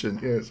solution.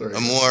 Yeah, sorry. A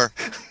more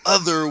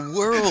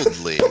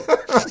otherworldly.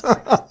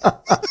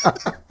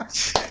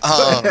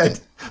 Go ahead.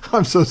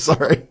 I'm so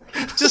sorry.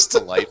 Just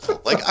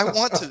delightful. Like I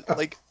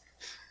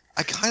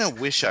kind of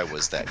wish I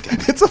was that guy.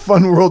 It's a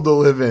fun world to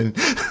live in.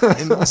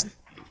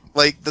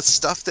 Like the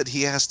stuff that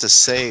he has to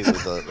say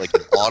with an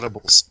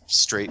audible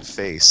straight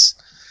face.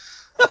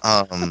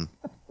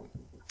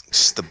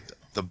 Just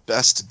the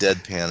best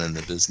deadpan in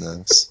the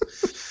business.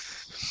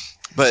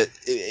 But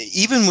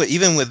even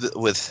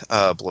with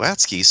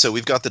Blavatsky, so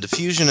we've got the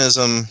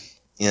diffusionism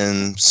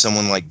in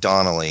someone like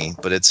Donnelly,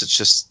 but it's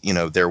just,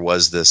 there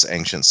was this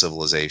ancient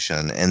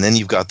civilization, and then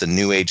you've got the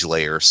New Age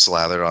layer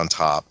slathered on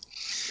top,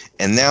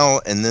 and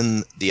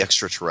then the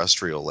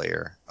extraterrestrial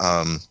layer.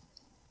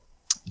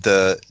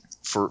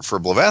 For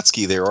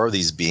Blavatsky, there are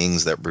these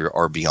beings that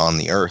are beyond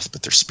the earth,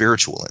 but they're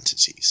spiritual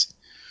entities,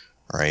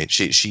 right?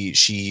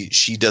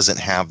 She doesn't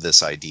have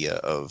this idea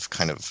of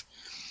kind of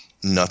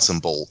nuts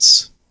and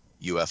bolts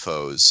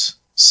UFOs,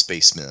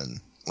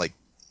 spacemen, like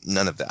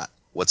none of that.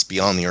 What's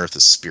beyond the earth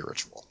is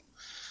spiritual.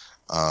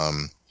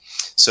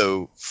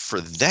 So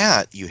for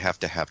that, you have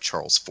to have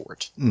Charles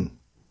Fort and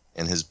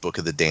his Book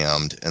of the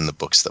Damned and the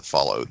books that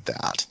followed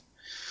that.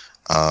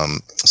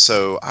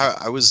 So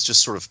I was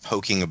just sort of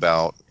poking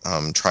about,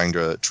 trying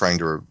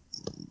to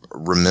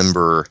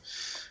remember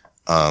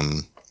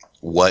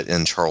what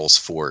in Charles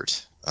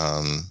Fort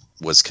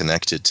was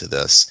connected to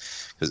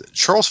this. Because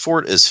Charles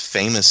Fort is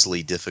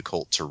famously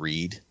difficult to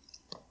read.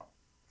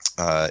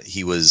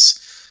 He was,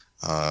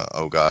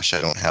 oh gosh, I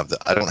don't have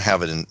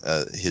it in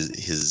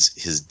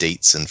his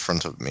dates in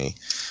front of me.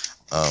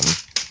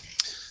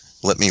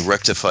 Let me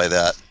rectify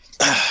that.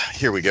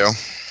 Here we go.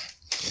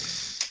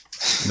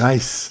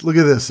 Nice. Look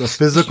at this. A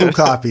physical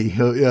copy.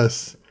 Oh,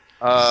 yes.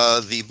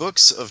 The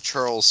books of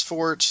Charles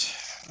Fort.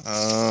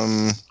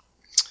 The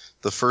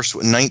first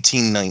one,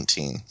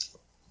 1919.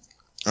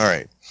 All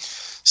right.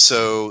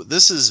 So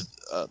this is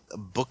a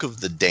Book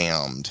of the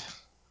Damned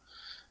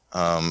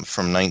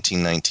from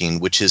 1919,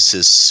 which is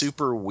his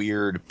super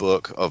weird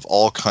book of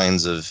all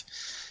kinds of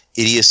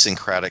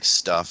idiosyncratic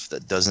stuff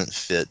that doesn't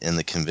fit in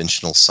the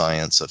conventional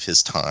science of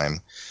his time.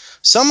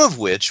 Some of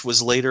which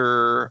was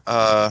later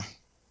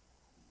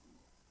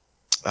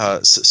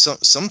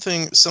some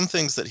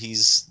things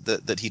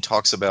that he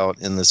talks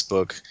about in this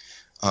book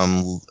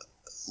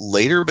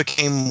later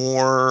became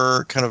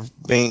more kind of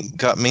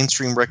got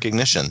mainstream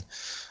recognition.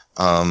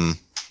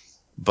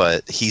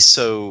 But he's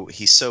so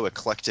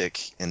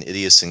eclectic and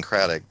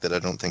idiosyncratic that I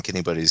don't think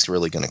anybody's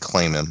really going to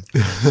claim him.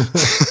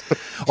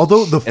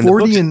 Although the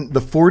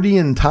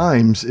Fortean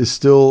Times is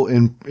still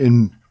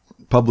in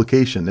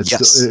publication.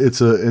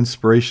 It's an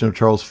inspiration of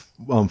Charles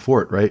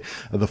Fort, right?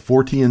 The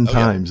Fortean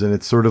Times, and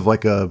it's sort of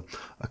like a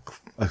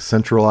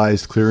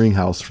centralized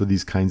clearinghouse for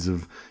these kinds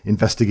of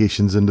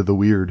investigations into the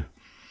weird.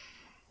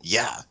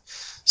 Yeah.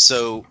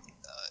 So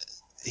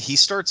he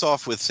starts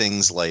off with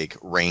things like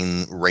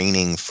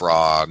raining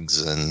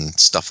frogs and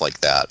stuff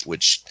like that,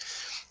 which,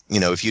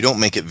 if you don't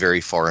make it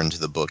very far into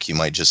the book, you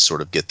might just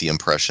sort of get the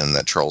impression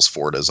that Charles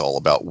Fort is all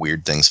about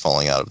weird things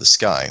falling out of the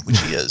sky, which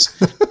he is.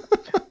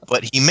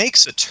 But he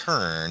makes a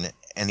turn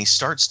and he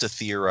starts to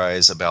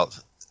theorize about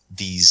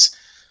these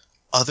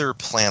other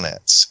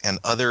planets and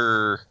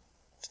other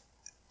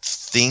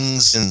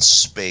things in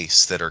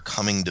space that are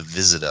coming to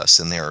visit us,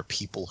 and there are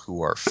people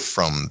who are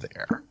from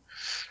there,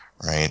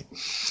 right?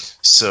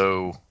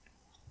 So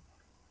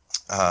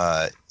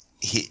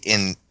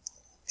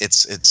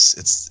it's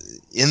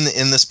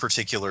in this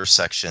particular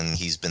section,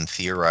 he's been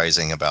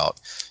theorizing about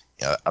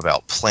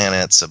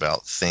planets,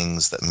 about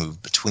things that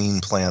move between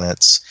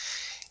planets.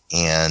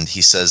 And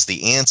he says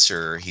the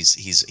answer,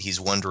 he's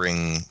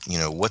wondering,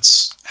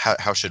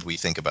 how should we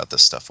think about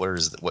this stuff?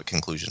 What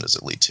conclusion does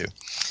it lead to?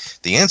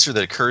 The answer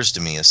that occurs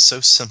to me is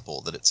so simple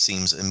that it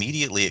seems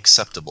immediately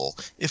acceptable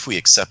if we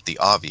accept the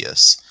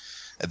obvious,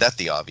 that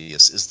the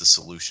obvious is the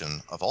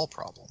solution of all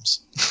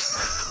problems.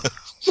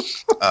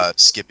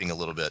 Skipping a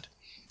little bit.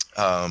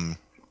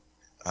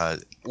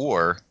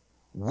 Or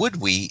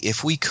would we,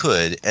 if we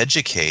could,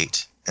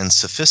 educate and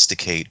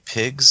sophisticate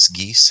pigs,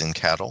 geese, and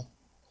cattle?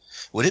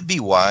 Would it be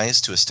wise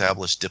to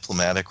establish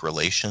diplomatic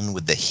relation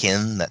with the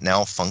hen that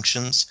now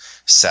functions,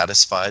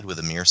 satisfied with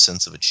a mere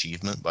sense of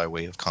achievement by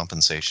way of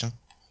compensation?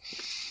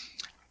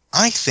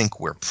 I think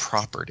we're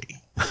property.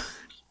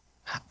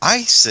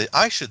 I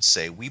should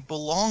say we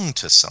belong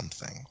to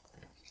something.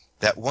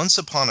 That once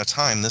upon a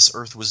time this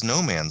earth was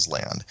no man's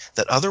land,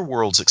 that other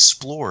worlds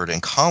explored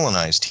and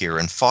colonized here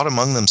and fought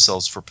among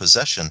themselves for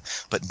possession,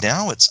 but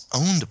now it's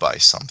owned by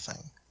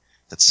something.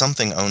 That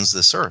something owns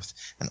this earth,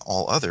 and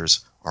all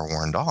others are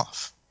warned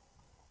off.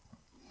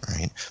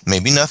 Right?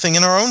 Maybe nothing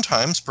in our own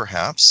times,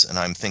 perhaps, and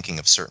I'm thinking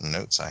of certain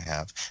notes I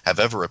have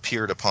ever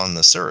appeared upon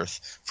this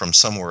earth from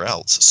somewhere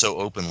else so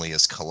openly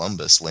as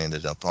Columbus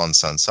landed upon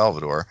San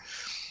Salvador.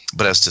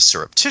 But as to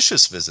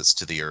surreptitious visits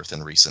to the earth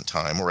in recent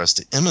time, or as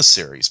to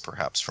emissaries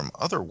perhaps from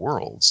other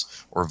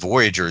worlds, or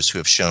voyagers who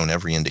have shown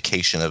every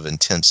indication of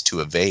intent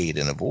to evade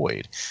and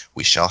avoid,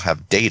 we shall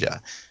have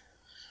data.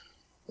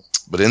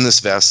 But in this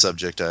vast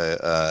subject,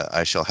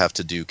 I shall have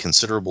to do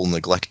considerable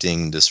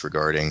neglecting,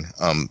 disregarding.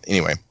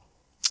 Anyway,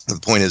 the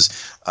point is,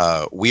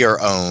 we are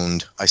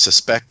owned. I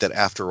suspect that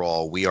after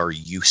all, we are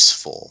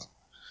useful,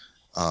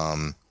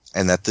 and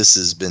that this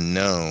has been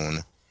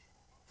known,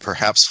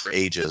 perhaps for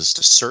ages,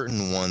 to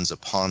certain ones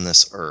upon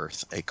this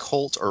earth, a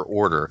cult or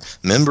order,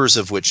 members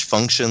of which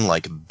function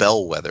like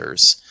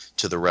bellwethers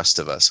to the rest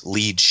of us,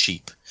 lead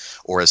sheep,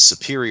 or as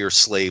superior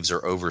slaves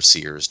or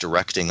overseers,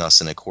 directing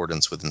us in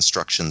accordance with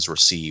instructions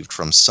received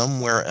from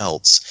somewhere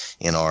else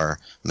in our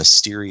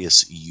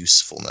mysterious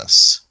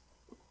usefulness.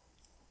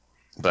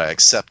 But I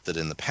accept that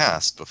in the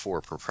past, before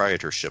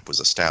proprietorship was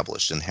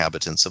established,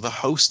 inhabitants of a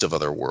host of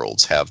other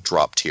worlds have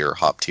dropped here,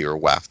 hopped here,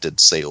 wafted,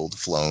 sailed,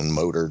 flown,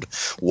 motored,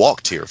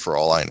 walked here for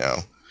all I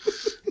know,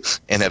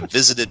 and have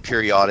visited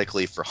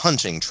periodically for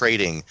hunting,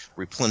 trading,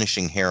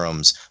 replenishing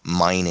harems,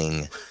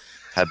 mining,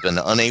 have been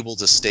unable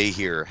to stay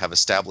here, have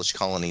established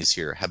colonies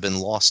here, have been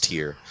lost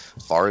here,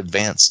 far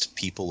advanced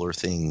people or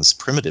things,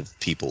 primitive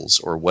peoples,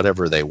 or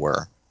whatever they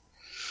were.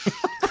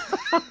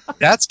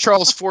 That's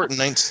Charles Fort in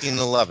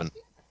 1911.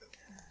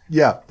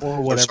 Yeah.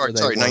 Or whatever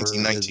sorry,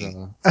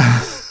 1919.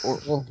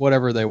 Or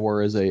whatever they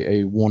were is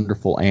a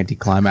wonderful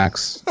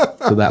anticlimax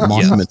to that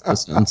monument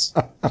distance.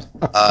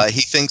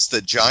 He thinks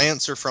that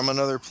giants are from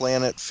another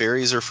planet,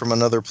 fairies are from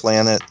another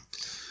planet.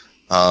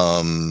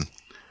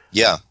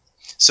 Yeah.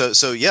 So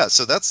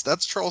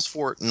that's Charles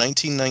Fort,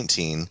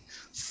 1919,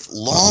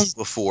 long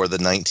before the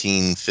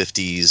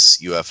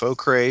 1950s UFO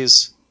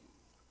craze,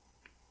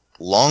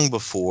 long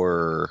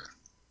before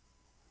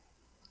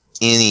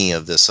any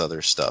of this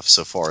other stuff,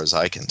 so far as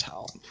I can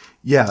tell.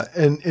 Yeah,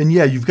 and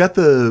yeah, you've got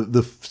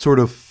the sort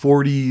of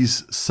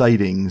 40s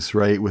sightings,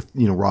 right, with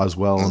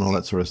Roswell and all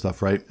that sort of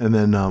stuff, right, and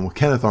then with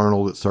Kenneth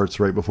Arnold, it starts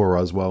right before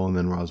Roswell, and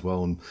then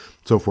Roswell and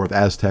so forth,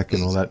 Aztec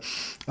and all that,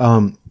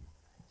 and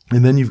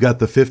then you've got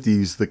the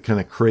 50s, the kind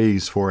of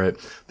craze for it.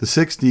 The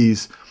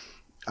 60s,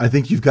 I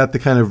think you've got the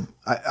kind of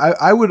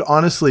I would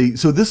honestly,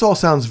 so this all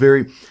sounds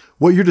very.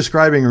 What you're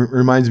describing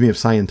reminds me of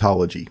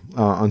Scientology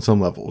on some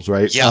levels,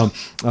 right? Yeah.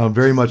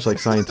 Very much like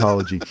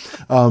Scientology,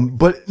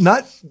 but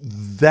not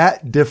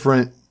that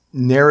different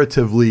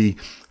narratively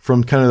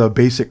from kind of the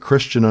basic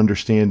Christian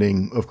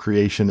understanding of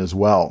creation as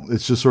well.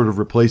 It's just sort of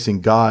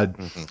replacing God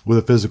with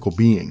a physical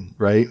being,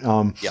 right?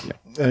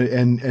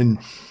 And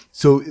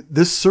so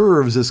this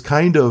serves as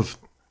kind of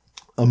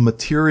a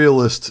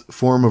materialist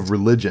form of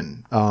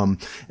religion. And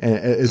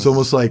it's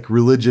almost like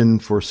religion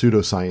for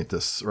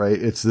pseudoscientists,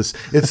 right? It's the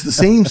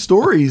same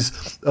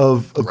stories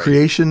of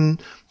creation,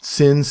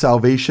 sin,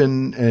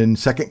 salvation, and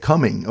second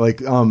coming.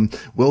 Like,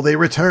 will they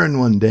return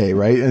one day,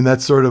 right? And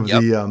that's sort of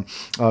the,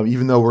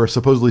 even though we're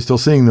supposedly still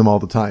seeing them all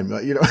the time,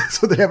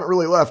 so they haven't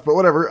really left, but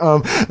whatever.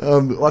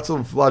 Lots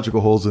of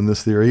logical holes in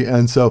this theory.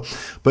 And so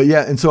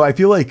I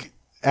feel like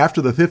after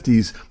the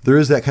 50s, there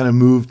is that kind of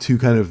move to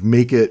kind of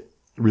make it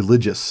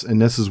religious,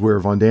 and this is where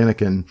Von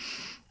Daniken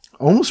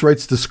almost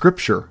writes the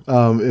scripture,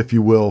 if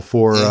you will,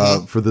 for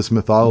this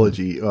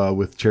mythology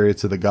with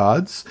Chariots of the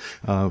Gods, ?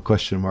 And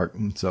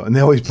so, and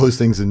they always post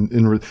things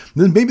in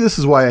then maybe this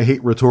is why I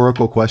hate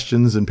rhetorical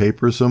questions in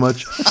papers so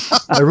much.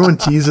 Everyone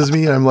teases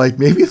me, and I'm like,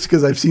 maybe it's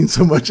because I've seen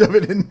so much of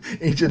it in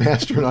ancient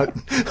astronaut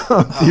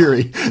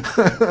theory.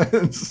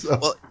 So,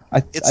 well,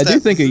 I do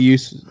think a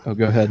use. Oh,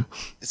 go ahead.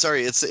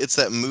 Sorry, it's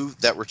that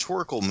move, that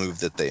rhetorical move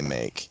that they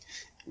make,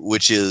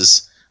 which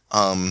is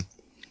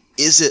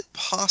it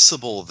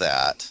possible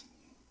that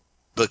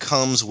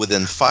becomes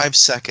within 5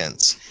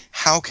 seconds?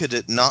 How could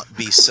it not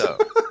be so?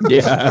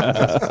 Yeah.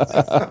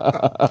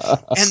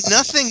 And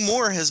nothing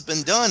more has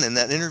been done in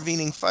that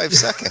intervening 5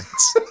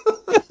 seconds.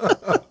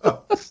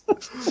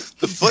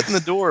 The foot in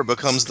the door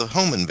becomes the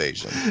home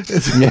invasion.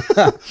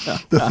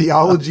 The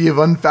theology of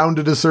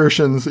unfounded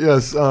assertions.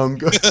 Yes. Go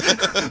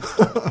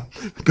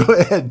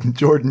ahead,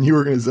 Jordan. You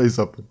were going to say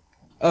something.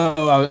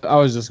 Oh, I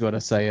was just going to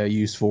say a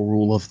useful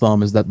rule of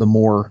thumb is that the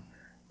more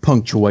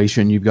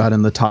punctuation you've got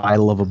in the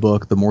title of a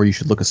book, the more you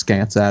should look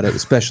askance at it,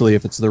 especially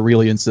if it's the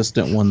really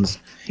insistent ones.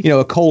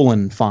 A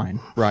colon, fine,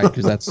 right?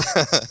 Because that's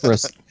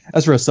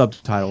for a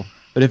subtitle.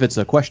 But if it's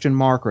a question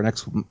mark or an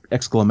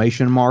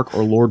exclamation mark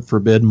or, Lord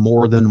forbid,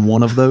 more than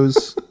one of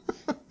those,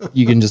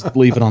 you can just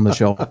leave it on the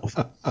shelf.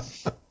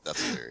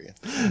 That's hilarious.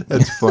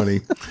 That's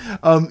funny.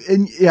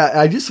 And yeah,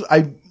 I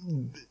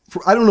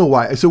don't know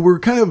why. So we're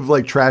kind of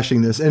like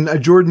trashing this. And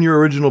Jordan, your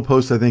original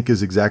post, I think,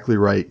 is exactly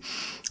right.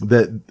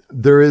 That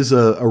there is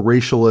a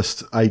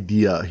racialist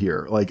idea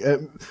here. Like,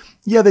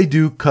 yeah, they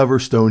do cover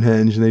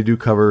Stonehenge, and they do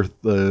cover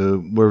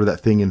whatever that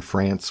thing in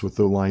France with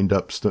the lined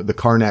up, the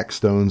Karnak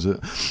stones.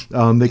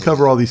 They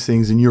cover all these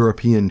things in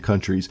European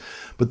countries.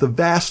 But the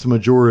vast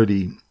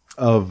majority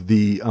of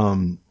the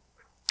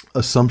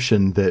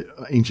assumption that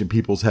ancient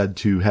peoples had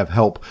to have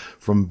help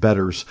from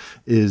betters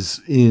is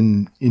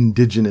in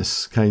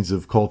indigenous kinds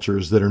of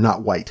cultures that are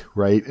not white,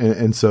 right?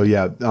 And so,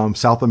 yeah,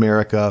 South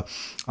America,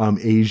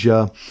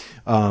 Asia,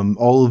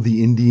 all of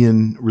the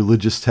Indian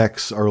religious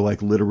texts are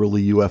like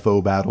literally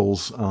UFO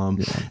battles,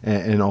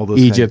 and all those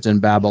Egypt and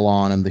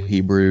Babylon and the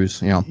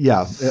Hebrews.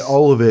 Yeah,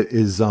 all of it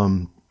is.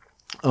 The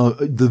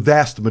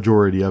vast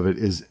majority of it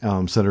is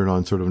centered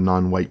on sort of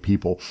non-white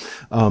people.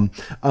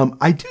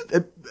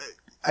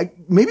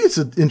 Maybe it's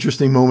an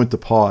interesting moment to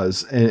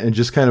pause and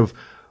just kind of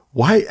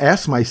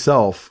ask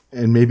myself,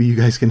 and maybe you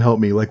guys can help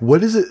me. Like,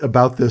 what is it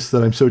about this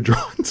that I'm so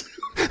drawn to?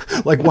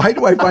 Like, why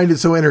do I find it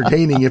so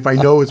entertaining if I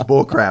know it's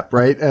bullcrap,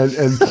 right? And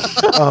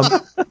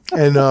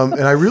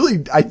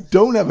I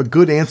don't have a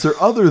good answer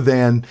other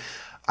than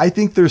I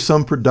think there's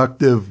some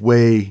productive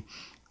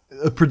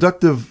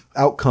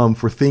outcome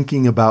for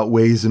thinking about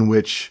ways in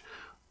which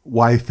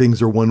why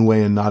things are one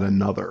way and not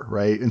another,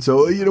 right? And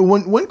so,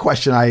 one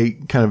question I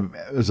kind of,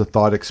 as a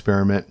thought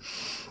experiment,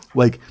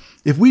 like,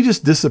 if we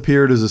just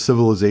disappeared as a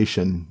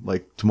civilization,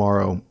 like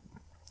tomorrow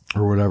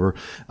or whatever,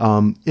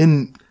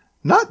 in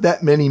not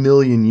that many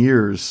million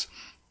years,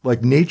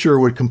 like, nature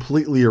would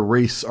completely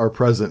erase our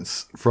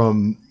presence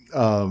from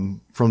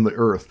the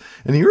earth.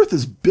 And the earth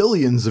is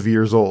billions of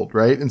years old,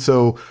 right? And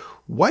so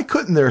why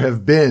couldn't there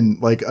have been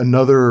like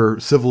another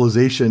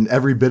civilization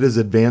every bit as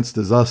advanced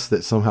as us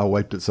that somehow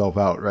wiped itself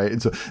out, right?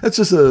 And so that's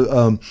just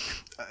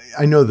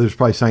I know there's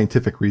probably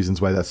scientific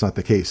reasons why that's not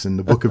the case, and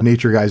the Book of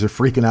Nature guys are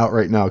freaking out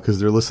right now because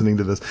they're listening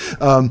to this.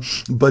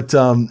 But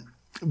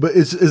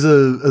it's as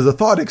a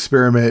thought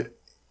experiment.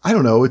 I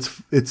don't know.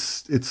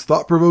 It's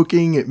thought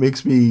provoking. It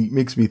makes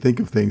me think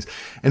of things.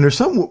 And there's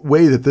some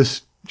way that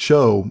this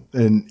show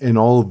and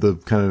all of the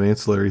kind of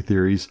ancillary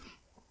theories,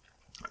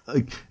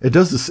 like, it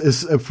does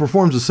this. It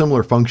performs a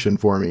similar function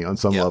for me on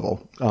some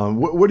level.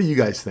 What do you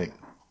guys think?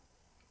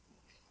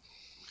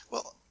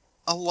 Well,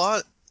 a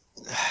lot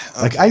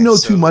Like, I know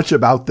too much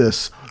about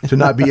this to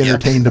not be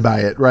entertained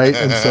by it, right?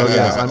 And so,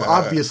 yes, I'm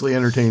obviously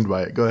entertained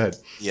by it. Go ahead.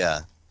 Yeah.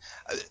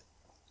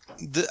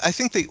 I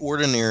think the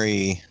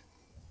ordinary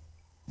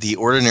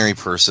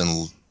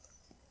person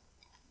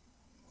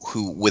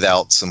who,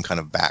 without some kind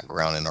of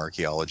background in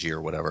archaeology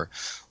or whatever,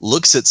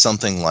 looks at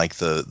something like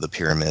the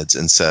pyramids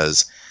and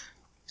says,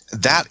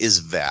 that is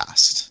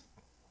vast.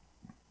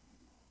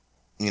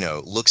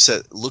 Looks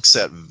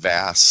at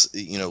vast,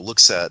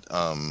 looks at,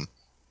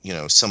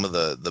 some of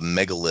the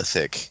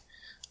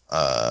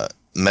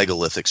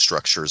megalithic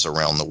structures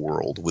around the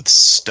world with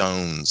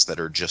stones that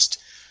are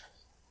just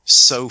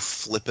so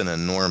flippin'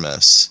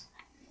 enormous,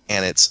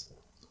 and it's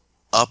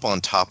up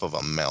on top of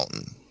a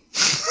mountain.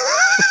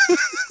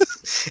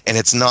 And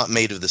it's not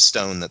made of the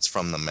stone that's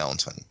from the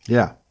mountain.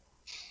 Yeah.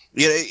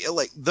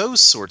 Like those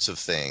sorts of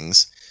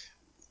things,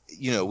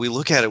 we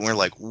look at it and we're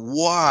like,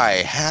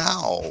 why?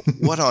 How?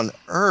 What on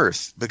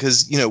earth?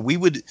 Because,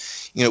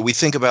 we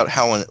think about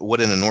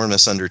what an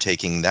enormous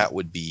undertaking that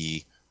would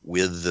be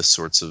with the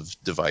sorts of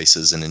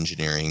devices and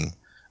engineering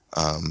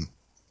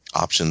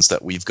options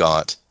that we've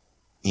got,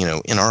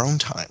 in our own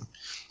time.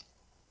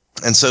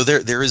 And so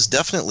there is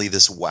definitely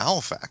this wow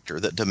factor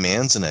that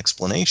demands an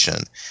explanation.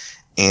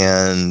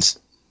 And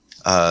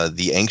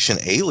the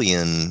ancient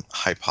alien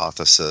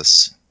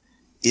hypothesis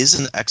is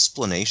an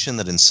explanation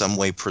that in some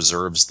way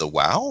preserves the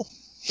wow.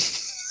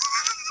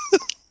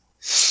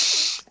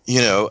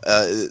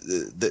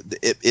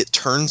 It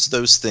turns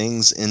those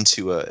things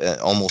into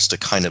almost a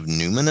kind of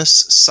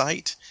numinous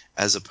site,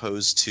 as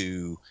opposed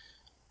to,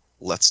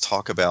 let's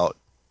talk about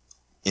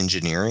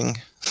engineering.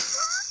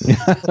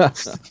 I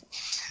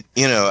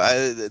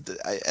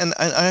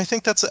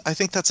think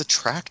that's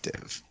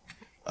attractive.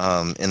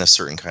 In a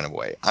certain kind of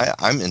way.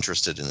 I'm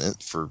interested in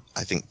it for,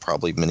 I think,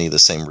 probably many of the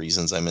same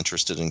reasons I'm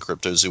interested in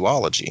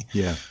cryptozoology.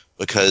 Yeah.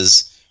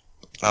 Because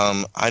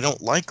I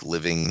don't like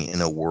living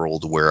in a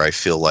world where I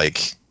feel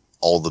like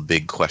all the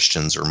big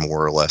questions are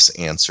more or less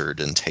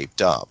answered and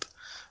taped up.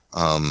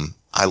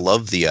 I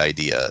love the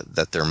idea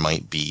that there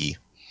might be,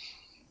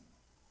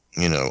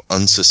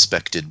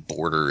 unsuspected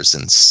borders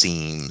and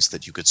seams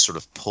that you could sort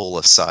of pull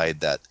aside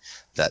that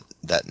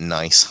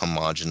nice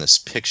homogeneous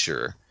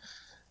picture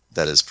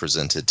that is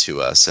presented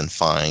to us and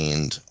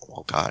find,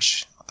 well,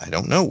 gosh, I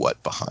don't know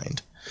what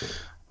behind.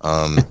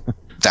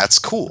 That's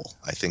cool.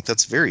 I think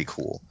that's very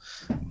cool.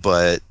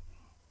 But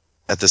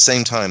at the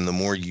same time, the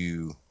more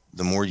you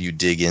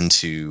dig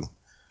into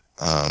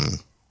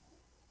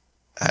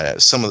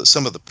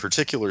some of the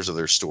particulars of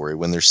their story,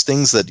 when there's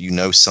things that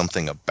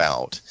something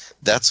about,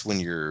 that's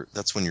when your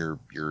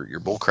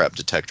bullcrap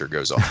detector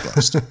goes off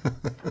most.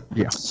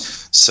 Yeah.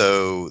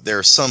 So there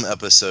are some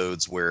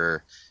episodes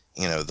where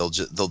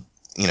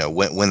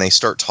when they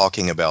start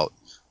talking about,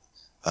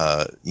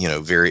 I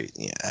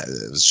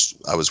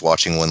was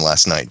watching one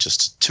last night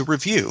just to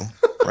review,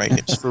 right?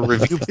 It's for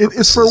review purposes.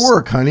 It's for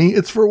work, honey.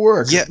 It's for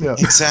work. Yeah,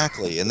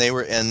 exactly. And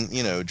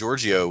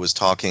Giorgio was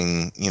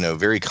talking,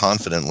 very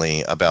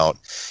confidently about,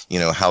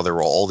 how there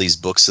were all these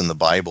books in the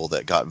Bible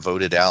that got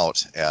voted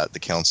out at the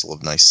Council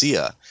of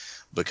Nicaea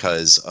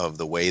because of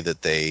the way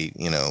that they,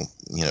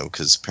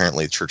 because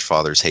apparently the church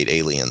fathers hate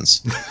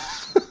aliens.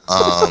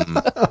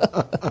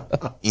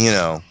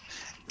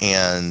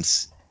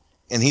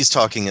 And he's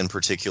talking in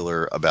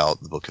particular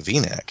about the Book of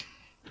Enoch,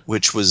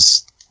 which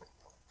was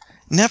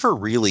never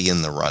really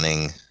in the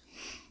running,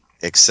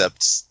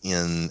 except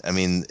in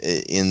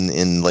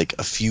like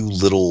a few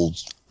little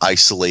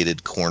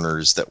isolated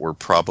corners that were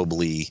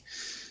probably,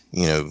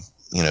 that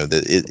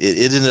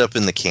it ended up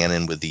in the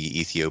canon with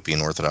the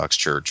Ethiopian Orthodox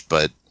Church,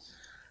 but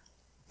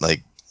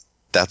like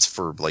that's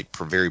for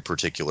very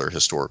particular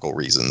historical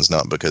reasons,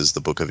 not because the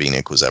Book of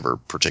Enoch was ever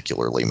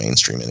particularly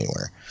mainstream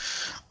anywhere.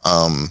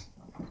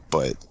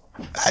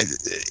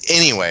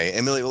 Anyway,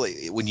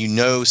 when you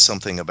know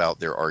something about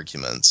their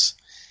arguments,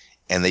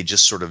 and they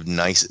just sort of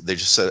they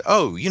just said,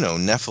 oh,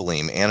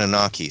 Nephilim,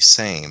 Anunnaki,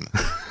 same.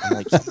 I'm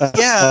like,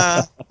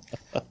 yeah,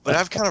 but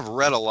I've kind of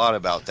read a lot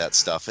about that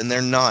stuff, and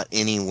they're not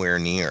anywhere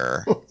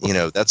near.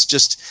 That's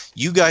just,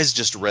 you guys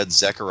just read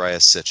Zechariah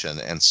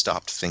Sitchin and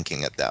stopped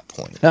thinking at that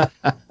point.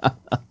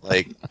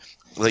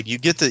 Like you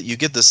get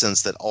the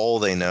sense that all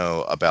they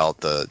know about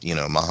the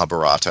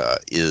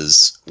Mahabharata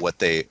is what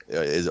they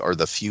are,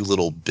 the few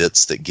little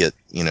bits that get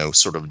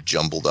sort of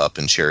jumbled up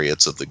in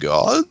Chariots of the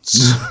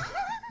Gods.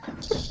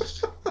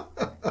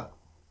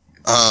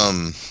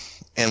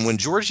 And when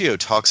Giorgio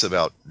talks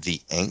about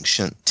the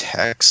ancient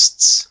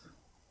texts,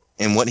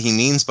 and what he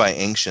means by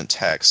ancient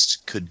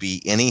text could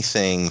be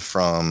anything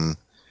from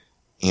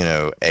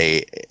an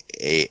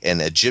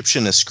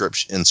Egyptian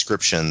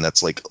inscription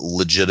that's like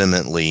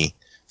legitimately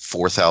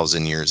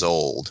 4,000 years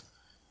old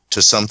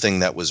to something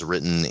that was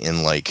written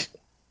in like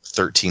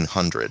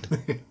 1300.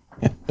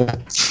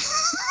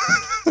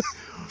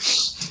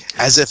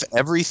 As if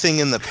everything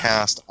in the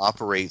past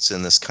operates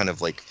in this kind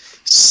of like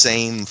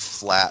same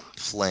flat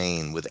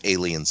plane with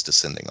aliens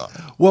descending on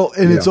it. Well,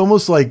 and it's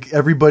almost like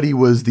everybody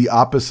was the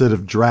opposite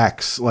of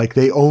Drax. Like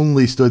they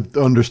only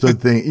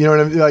understood things, you know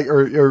what I mean? Like,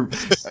 or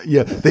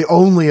they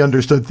only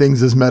understood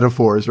things as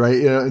metaphors, right?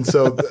 You know,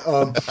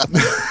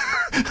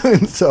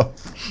 and so,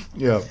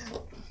 yeah.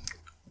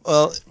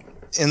 Well,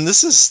 and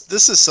this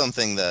is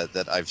something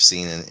that I've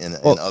seen in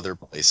other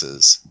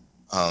places.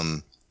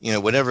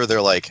 Whenever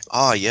they're like,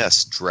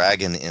 yes,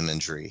 dragon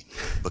imagery,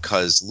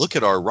 because look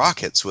at our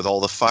rockets with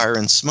all the fire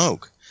and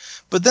smoke.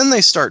 But then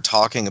they start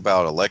talking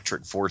about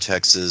electric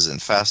vortexes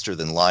and faster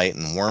than light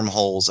and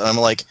wormholes. And I'm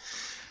like,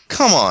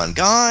 come on,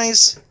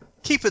 guys,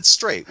 keep it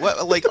straight.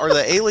 What, like, are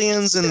the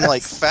aliens in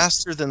like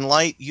faster than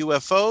light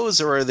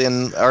UFOs, or are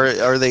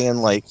they in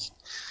like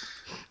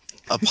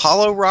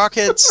Apollo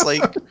rockets?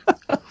 Like,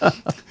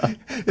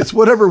 it's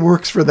whatever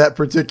works for that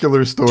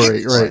particular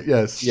story, right?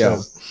 Yes.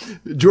 Yeah.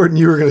 Jordan,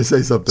 you were going to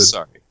say something.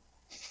 Sorry.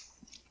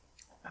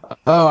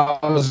 Oh,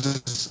 I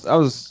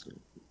was.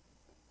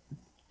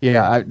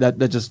 Yeah,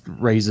 that just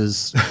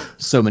raises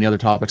so many other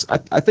topics.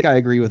 I think I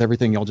agree with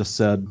everything y'all just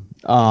said.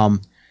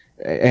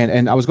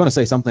 And I was going to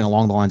say something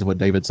along the lines of what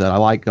David said.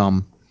 I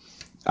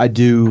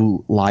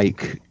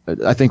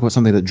think what's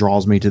something that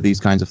draws me to these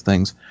kinds of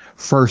things,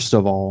 first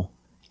of all,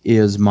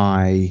 is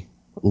my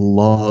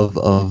love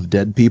of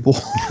dead people.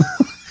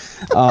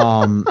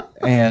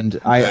 And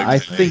I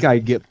think I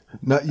get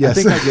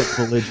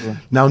belligerent.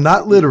 Now,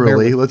 not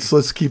literally.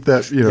 Let's keep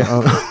that.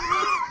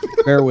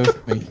 Bear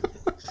with me.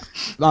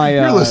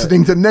 You're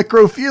listening to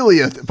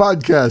Necrophilia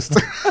podcast.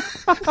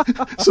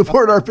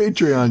 Support our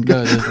Patreon.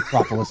 No, it is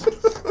Acropolis.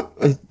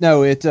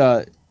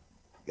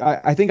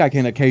 I think I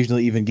can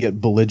occasionally even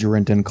get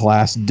belligerent in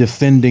class,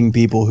 defending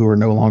people who are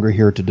no longer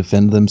here to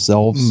defend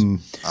themselves.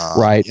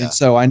 Right. Yeah. And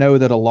so I know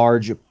that a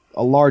large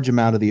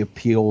amount of the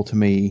appeal to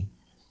me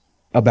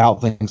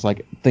about things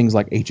like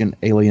Ancient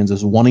Aliens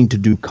is wanting to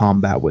do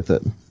combat with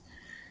it,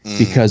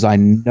 because I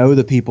know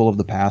the people of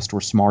the past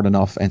were smart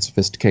enough and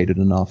sophisticated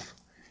enough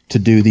to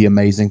do the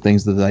amazing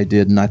things that they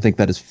did, and I think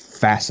that is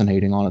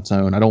fascinating on its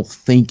own. I don't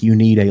think you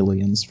need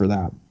aliens for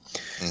that.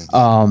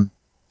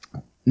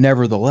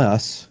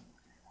 Nevertheless,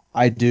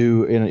 I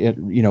do,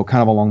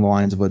 kind of along the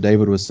lines of what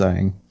David was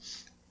saying,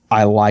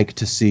 I like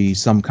to see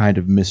some kind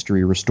of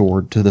mystery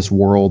restored to this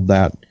world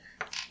that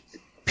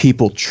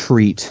people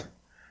treat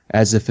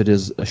as if it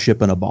is a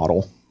ship in a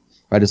bottle,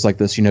 right? It's like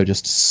this,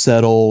 just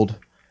settled,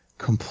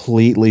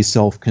 completely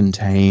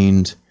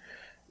self-contained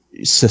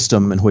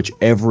system in which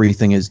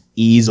everything is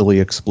easily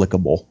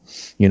explicable,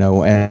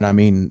 and I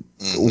mean,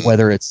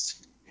 whether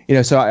it's,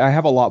 so I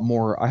have a lot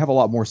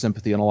more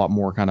sympathy and a lot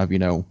more kind of,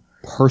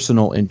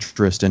 personal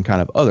interest in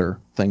kind of other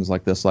things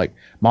like this, like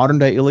modern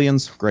day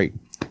aliens. Great.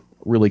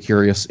 Really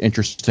curious,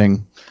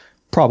 interesting,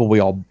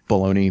 probably all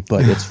baloney,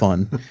 but it's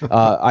fun.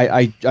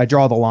 I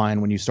draw the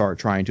line when you start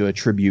trying to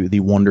attribute the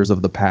wonders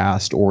of the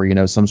past, or,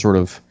 some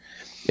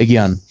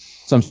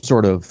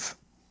sort of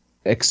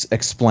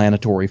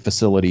explanatory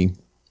facility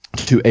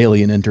to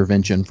alien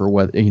intervention for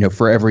what,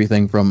 for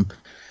everything from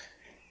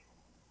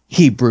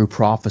Hebrew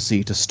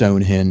prophecy to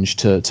Stonehenge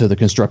to the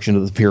construction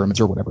of the pyramids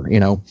or whatever,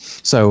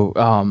 So,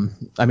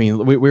 I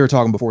mean, we were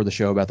talking before the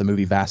show about the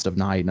movie Vast of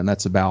Night, and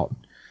that's about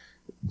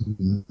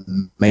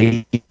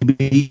maybe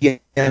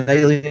an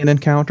alien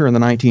encounter in the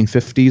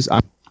 1950s.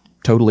 I'm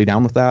totally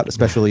down with that,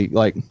 especially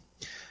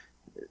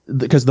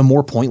because the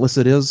more pointless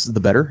it is, the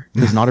better,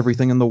 because not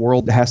everything in the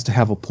world has to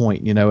have a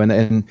point,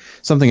 and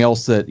something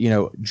else that,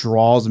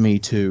 draws me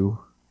to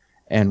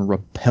and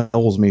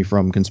repels me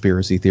from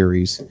conspiracy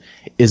theories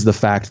is the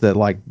fact that,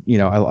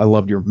 I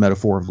loved your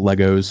metaphor of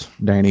Legos,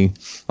 Danny.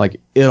 Like,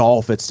 it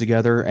all fits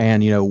together,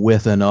 and,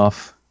 with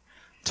enough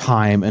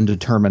time and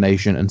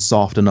determination and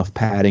soft enough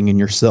padding in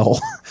your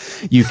cell,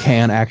 you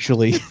can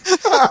actually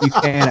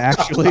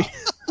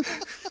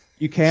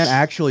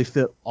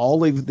fit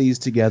all of these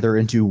together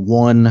into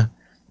one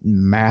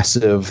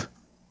massive,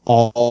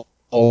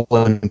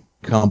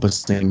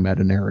 all-encompassing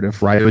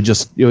meta-narrative, right? It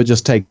would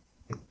just take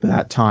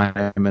that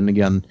time, and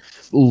again,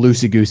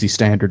 loosey-goosey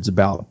standards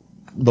about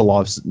the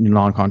law of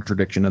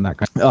non-contradiction and that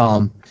kind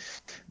of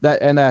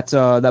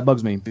that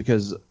bugs me,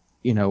 because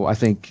I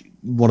think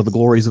one of the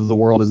glories of the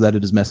world is that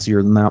it is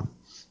messier than that.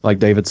 Like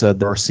David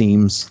said, there are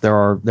seams, there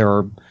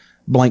are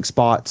blank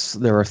spots,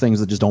 there are things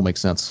that just don't make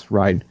sense,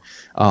 right?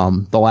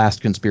 The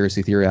last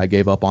conspiracy theory I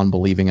gave up on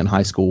believing in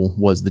high school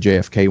was the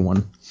JFK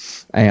one,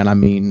 and I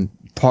mean,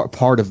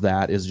 part of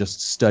that is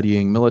just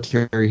studying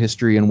military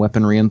history and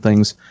weaponry and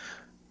things.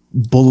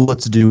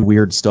 Bullets do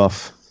weird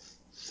stuff.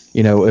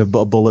 A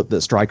bullet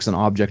that strikes an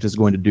object is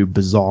going to do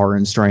bizarre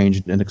and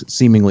strange and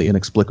seemingly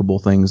inexplicable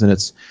things, and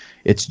it's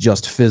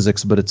just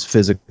physics, but it's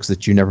physics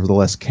that you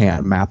nevertheless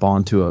can't map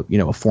onto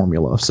a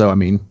formula. So I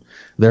mean,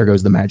 there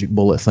goes the magic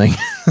bullet thing.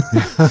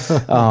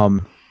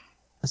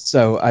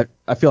 So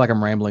I feel like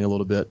I'm rambling a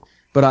little bit,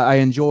 but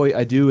I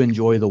do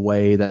enjoy the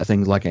way that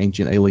things like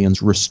Ancient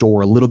Aliens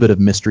restore a little bit of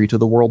mystery to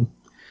the world.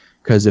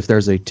 Because if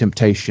there's a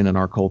temptation in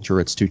our culture,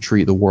 it's to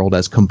treat the world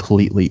as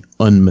completely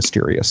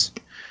unmysterious.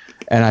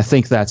 And I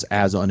think that's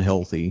as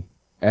unhealthy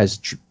as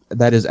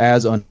that is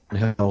as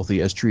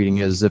unhealthy as treating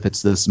it as if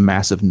it's this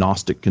massive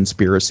Gnostic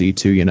conspiracy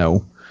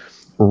to,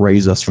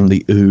 raise us from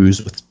the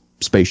ooze with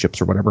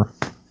spaceships or whatever.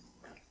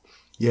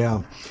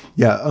 Yeah.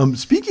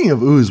 Speaking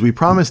of ooze, we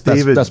promised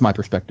David. That's my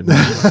perspective.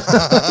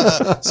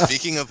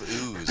 Speaking of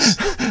ooze,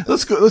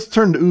 let's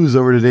turn the ooze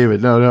over to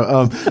David.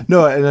 No.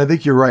 And I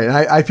think you're right. And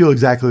I feel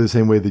exactly the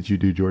same way that you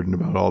do, Jordan,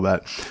 about all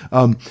that.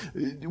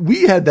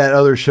 We had that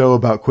other show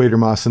about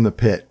Quatermass in the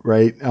pit,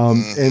 right?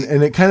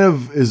 And it kind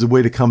of is a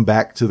way to come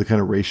back to the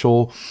kind of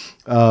racial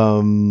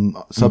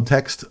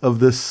subtext of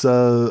this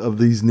of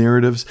these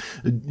narratives.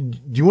 Do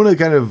you want to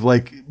kind of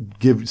like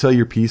tell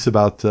your piece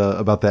about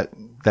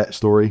that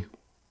story?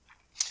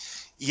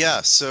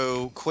 Yeah,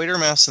 so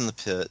Quatermass in the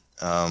Pit,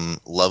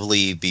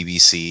 lovely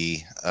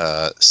BBC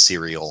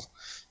serial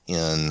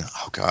in,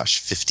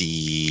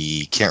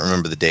 50, can't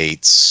remember the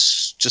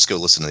dates, just go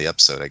listen to the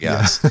episode, I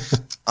guess,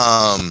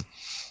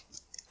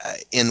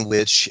 in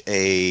which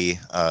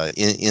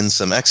in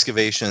some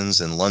excavations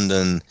in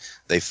London,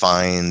 they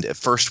find at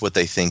first what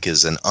they think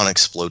is an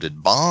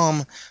unexploded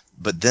bomb,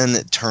 but then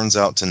it turns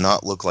out to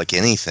not look like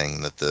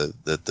anything that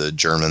the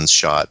Germans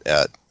shot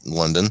at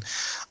London.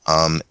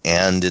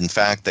 And in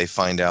fact, they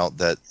find out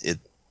that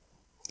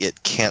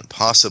it can't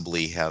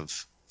possibly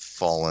have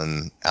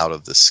fallen out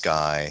of the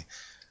sky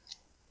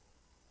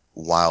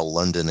while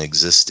London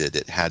existed.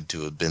 It had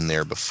to have been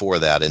there before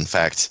that. In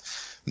fact,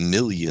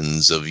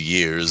 millions of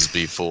years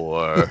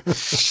before.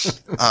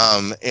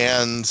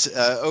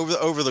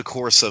 Over the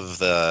course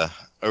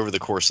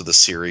of the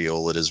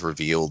serial, it is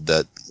revealed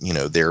that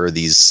there are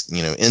these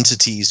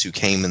entities who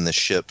came in the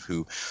ship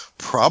who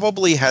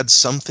probably had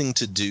something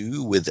to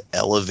do with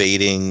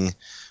elevating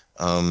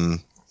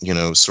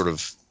sort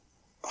of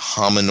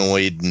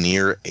hominoid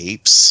near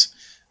apes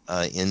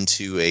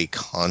into a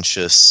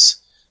conscious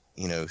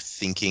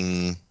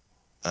thinking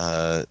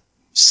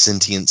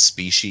sentient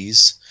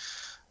species.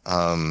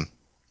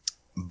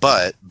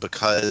 But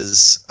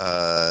because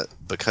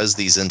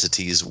these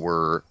entities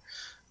were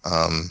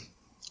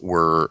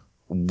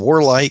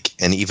warlike,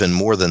 and even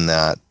more than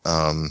that,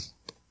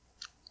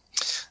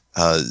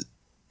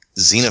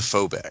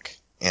 xenophobic,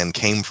 and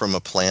came from a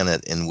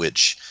planet in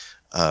which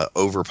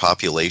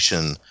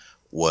overpopulation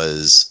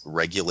was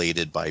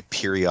regulated by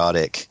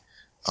periodic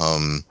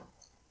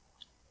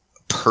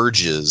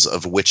purges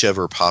of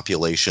whichever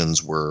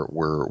populations were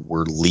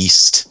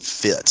least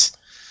fit.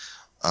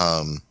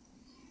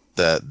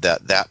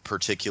 That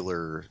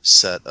particular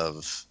set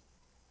of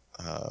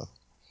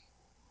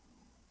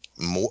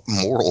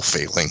moral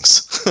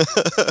failings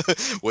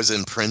was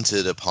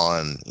imprinted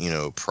upon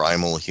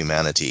primal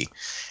humanity,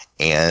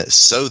 and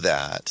so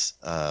that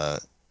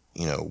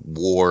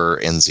war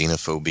and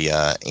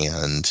xenophobia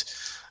and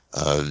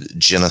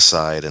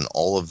genocide and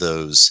all of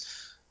those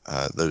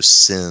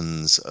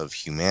sins of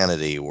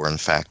humanity were in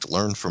fact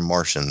learned from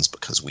Martians,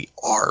 because we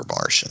are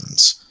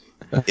Martians,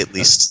 at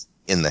least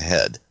in the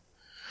head.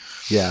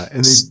 Yeah,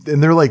 and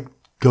they're like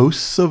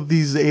ghosts of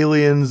these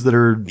aliens that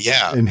are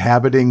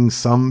inhabiting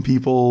some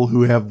people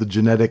who have the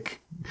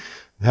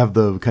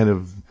kind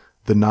of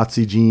the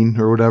Nazi gene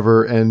or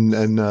whatever.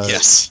 And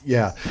yes.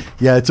 Yeah.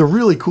 It's a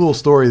really cool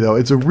story though.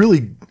 It's a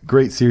really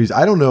great series.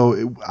 I don't know.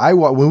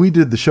 When we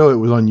did the show, it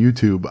was on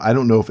YouTube. I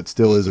don't know if it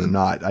still is or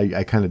not.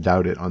 I kind of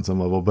doubt it on some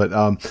level, but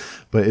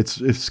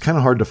it's kind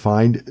of hard to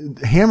find.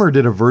 Hammer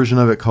did a version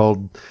of it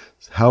called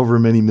however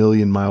many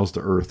million miles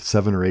to Earth,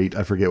 7 or 8,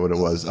 I forget what it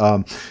was.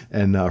 And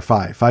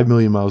 5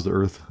 million miles to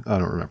Earth. I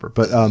don't remember,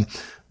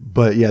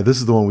 but yeah, this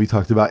is the one we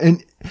talked about.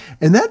 And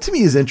that to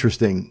me is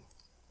interesting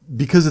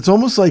because it's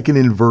almost like an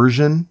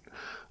inversion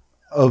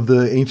of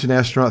the ancient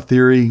astronaut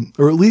theory,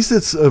 or at least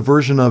it's a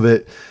version of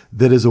it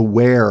that is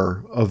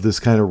aware of this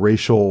kind of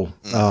racial,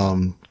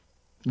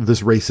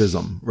 this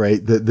racism,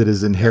 right? That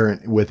is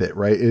inherent with it,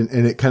 right?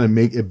 And it kind of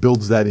it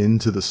builds that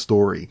into the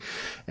story.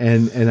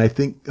 And I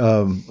think,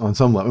 on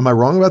some level, am I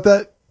wrong about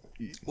that?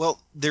 Well,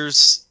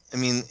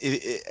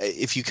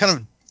 if you kind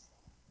of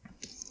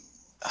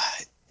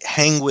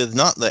hang with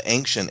not the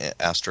ancient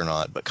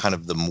astronaut, but kind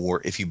of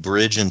if you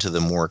bridge into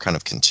the more kind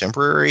of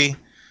contemporary,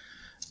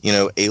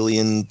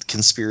 alien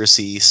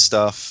conspiracy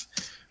stuff,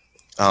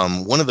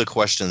 one of the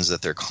questions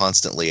that they're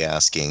constantly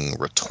asking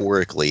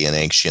rhetorically in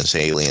Ancient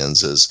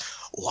Aliens is,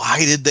 why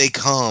did they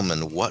come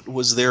and what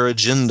was their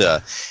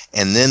agenda?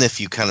 And then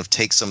if you kind of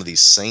take some of these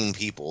same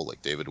people,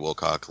 like David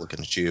Wilcock looking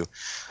at you,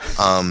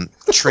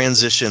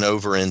 transition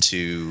over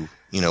into,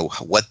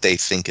 what they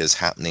think is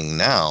happening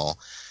now,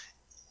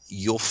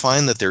 you'll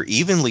find that they're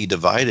evenly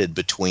divided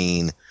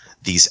between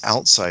these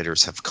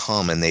outsiders have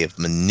come and they have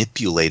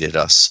manipulated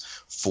us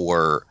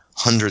for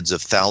hundreds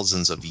of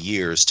thousands of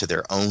years to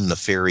their own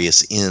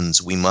nefarious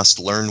ends. We must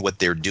learn what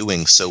they're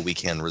doing so we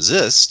can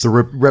resist. The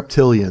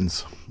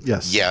reptilians.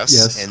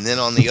 Yes. And then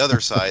on the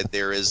other side,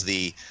 there is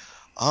the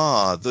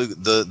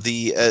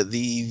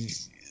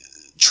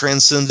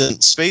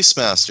transcendent space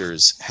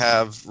masters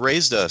have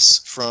raised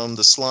us from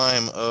the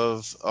slime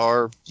of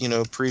our,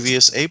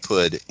 previous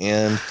apehood,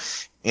 and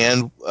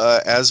And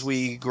as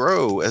we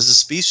grow as a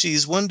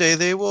species, one day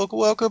they will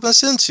welcome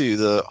us into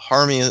the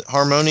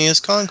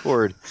harmonious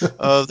concord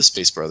of the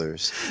Space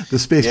Brothers. The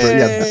Space Brothers,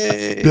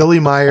 yeah.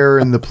 Billy Meyer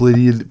and the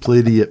Pleiadians.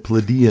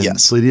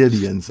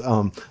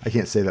 I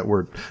can't say that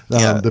word.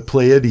 The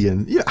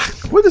Pleiadian. Yeah,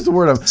 what is the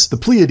word? The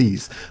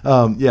Pleiades.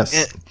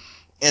 Yes.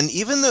 And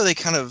even though they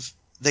kind of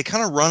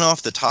run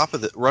over the top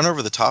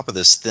of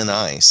this thin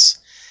ice,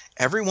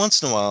 every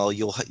once in a while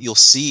you'll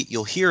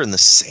hear in the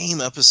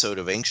same episode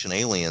of Ancient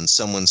Aliens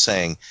someone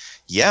saying,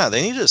 "Yeah,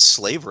 they needed a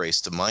slave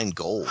race to mine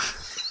gold,"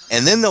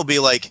 and then they'll be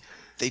like,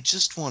 "They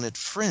just wanted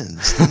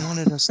friends. They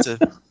wanted us to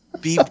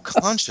be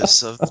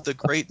conscious of the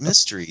great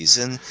mysteries,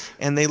 and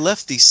they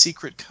left these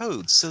secret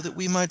codes so that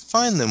we might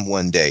find them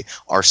one day.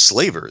 Our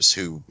slavers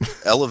who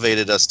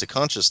elevated us to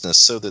consciousness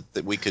so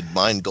that we could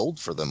mine gold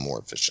for them more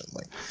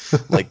efficiently."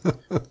 Like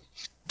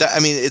that, I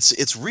mean,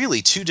 it's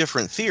really two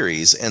different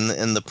theories,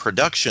 and the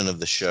production of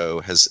the show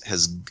has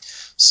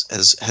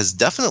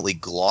definitely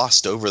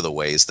glossed over the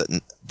ways that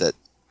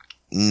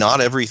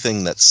not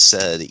everything that's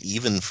said,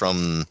 even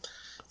from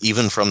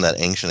that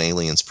Ancient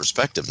Aliens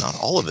perspective, not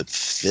all of it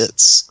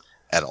fits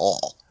at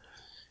all,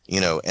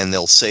 and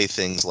they'll say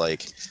things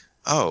like,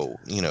 "Oh,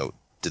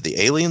 did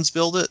the aliens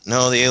build it?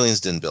 No, the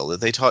aliens didn't build it.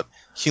 They taught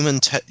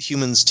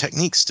humans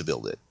techniques to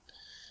build it."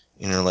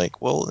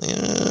 Like, well,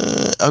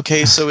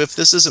 okay, so if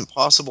this isn't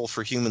possible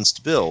for humans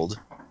to build,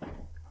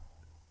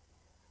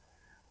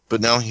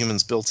 but now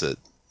humans built it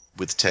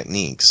with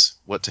techniques.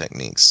 What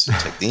techniques?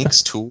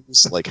 Techniques,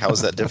 tools? Like, how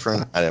is that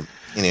different?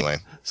 Anyway.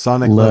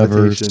 Sonic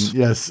levitation,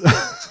 yes.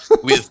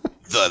 With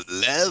the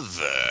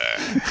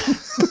lever.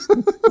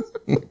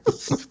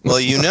 Well,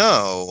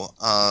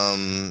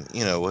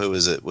 who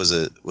was it? Was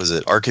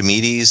it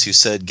Archimedes who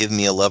said, "Give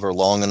me a lever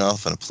long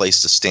enough and a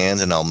place to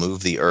stand, and I'll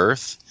move the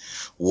earth"?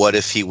 What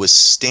if he was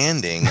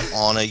standing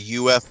on a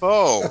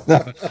UFO?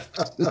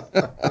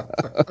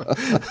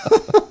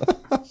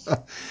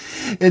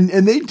 And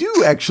they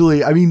do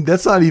actually, I mean,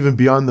 that's not even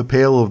beyond the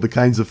pale of the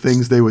kinds of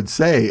things they would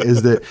say,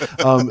 is that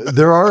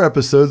there are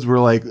episodes where,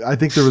 like, I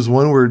think there was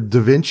one where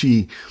Da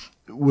Vinci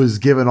was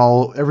given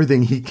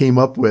everything he came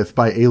up with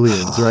by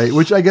aliens, right?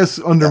 Which I guess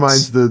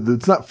undermines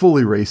it's not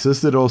fully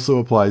racist. It also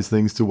applies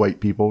things to white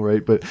people,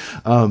 right? But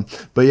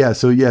yeah,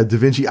 so yeah, Da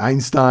Vinci,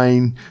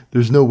 Einstein,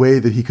 there's no way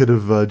that he could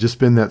have just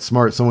been that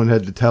smart. Someone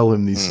had to tell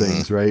him these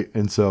things, right?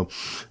 And so,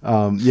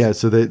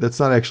 so that's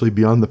not actually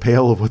beyond the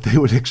pale of what they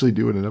would actually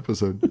do in an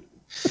episode.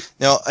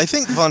 Now, I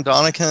think Von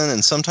Däniken,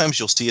 and sometimes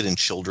you'll see it in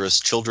Childress.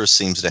 Childress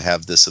seems to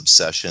have this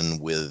obsession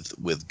with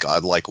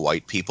godlike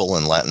white people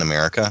in Latin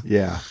America.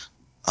 Yeah.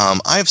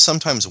 I have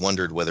sometimes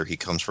wondered whether he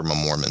comes from a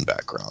Mormon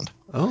background.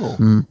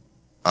 Oh.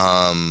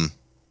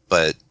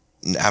 But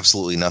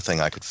absolutely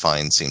nothing I could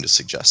find seemed to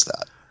suggest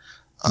that.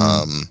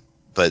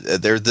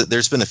 But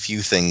there's been a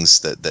few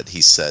things that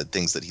he said,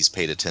 things that he's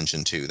paid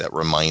attention to that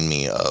remind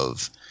me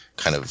of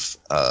kind of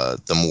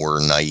the more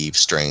naive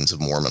strains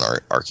of Mormon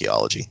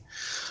archaeology.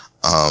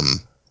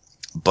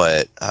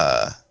 But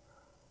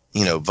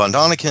Von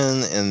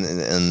Däniken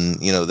and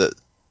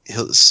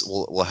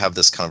will have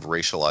this kind of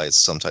racialized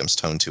sometimes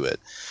tone to it.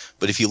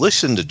 But if you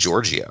listen to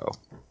Giorgio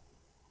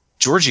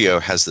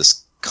has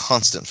this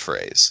constant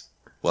phrase.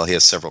 Well, he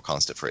has several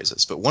constant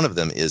phrases, but one of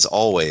them is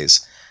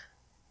always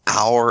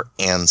our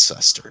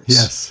ancestors.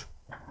 Yes.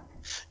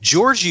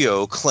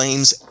 Giorgio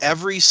claims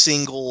every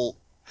single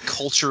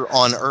culture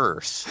on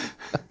Earth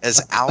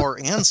as our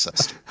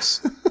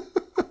ancestors.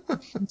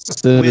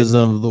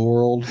 Citizen of the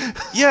world.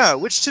 Yeah,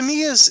 which to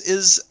me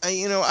is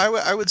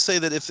I would say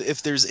that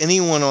if there's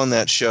anyone on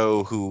that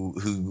show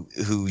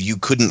who you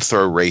couldn't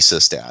throw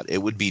racist at, it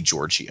would be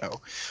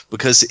Giorgio,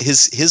 because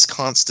his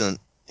constant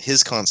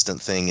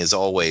thing is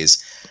always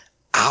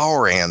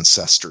our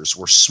ancestors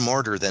were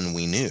smarter than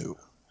we knew.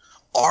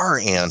 Our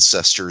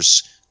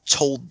ancestors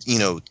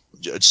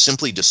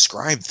simply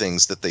described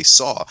things that they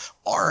saw.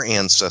 Our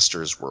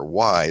ancestors were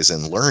wise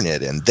and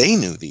learned, and they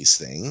knew these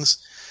things.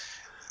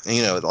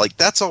 Like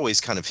that's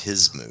always kind of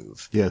his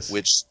move. Yes.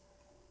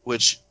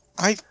 Which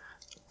I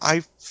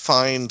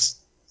find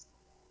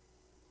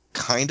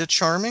kind of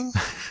charming.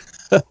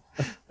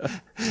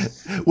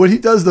 What he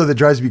does though that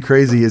drives me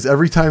crazy is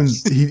every time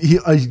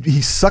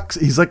he sucks,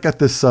 he's like got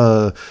this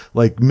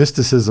like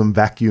mysticism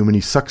vacuum, and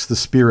he sucks the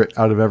spirit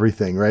out of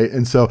everything, right?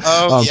 And so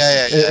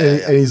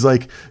and he's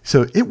like,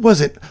 so it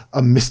wasn't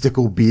a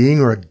mystical being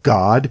or a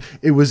god,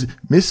 it was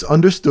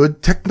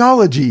misunderstood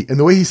technology. And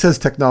the way he says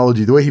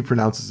technology, the way he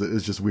pronounces it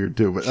is just weird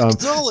too. But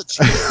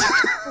technology.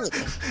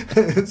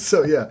 And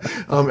so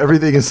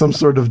everything is some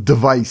sort of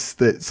device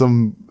that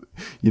some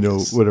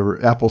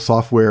whatever Apple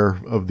software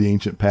of the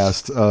ancient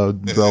past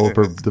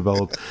developer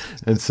developed.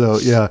 And so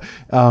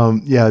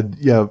one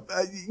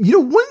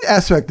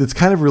aspect that's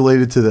kind of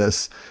related to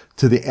this,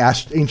 to the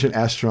ancient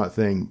astronaut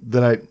thing,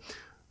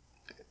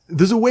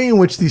 there's a way in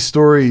which these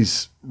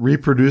stories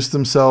reproduce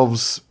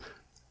themselves.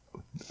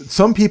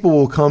 Some people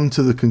will come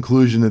to the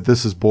conclusion that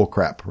this is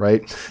bullcrap,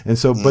 right? And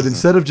so, but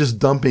instead of just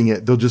dumping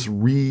it, they'll just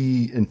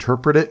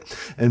reinterpret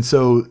it. And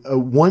so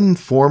one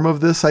form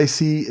of this I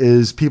see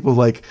is people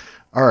like,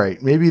 all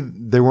right, maybe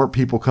there weren't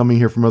people coming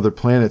here from other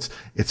planets.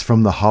 It's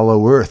from the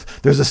hollow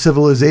Earth. There's a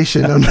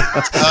civilization.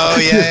 Oh,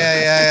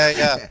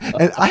 yeah.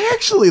 And I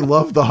actually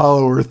love the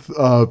hollow Earth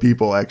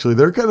people, actually.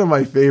 They're kind of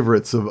my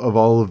favorites of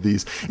all of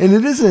these. And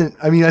it isn't,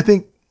 I mean, I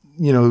think,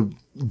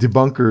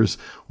 debunkers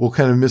will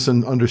kind of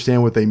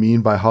misunderstand what they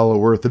mean by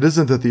hollow Earth. It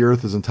isn't that the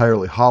Earth is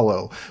entirely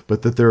hollow,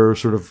 but that there are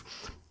sort of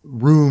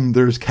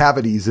there's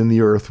cavities in the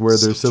Earth where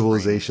there's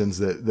civilizations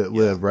that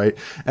live, right?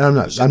 And I'm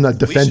not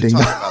defending.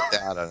 We should talk about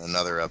that on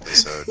another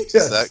episode.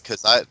 Yes.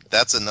 Because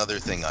that's another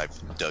thing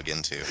I've dug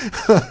into.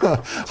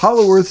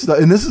 Hollow Earth stuff,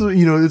 and this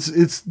is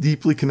it's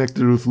deeply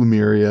connected with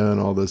Lemuria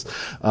and all this.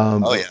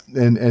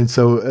 And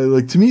so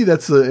like to me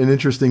that's an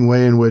interesting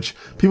way in which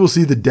people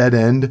see the dead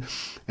end.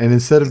 And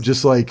instead of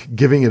just like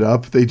giving it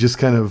up, they just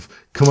kind of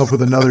come up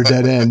with another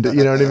dead end,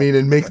 you know what I mean?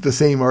 And make the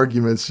same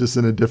arguments just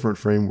in a different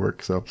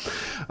framework. So,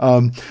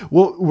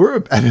 well, we're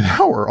at an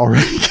hour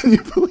already. Can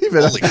you believe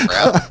it? Holy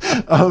crap.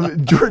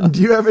 Jordan,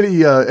 do you have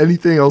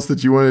anything else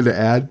that you wanted to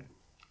add?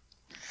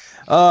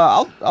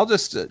 I'll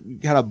just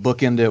kind of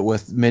bookend it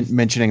with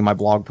mentioning my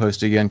blog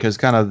post again, because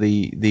kind of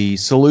the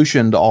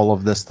solution to all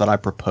of this that I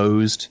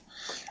proposed,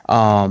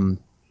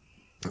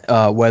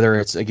 whether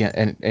it's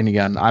again, and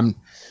again, I'm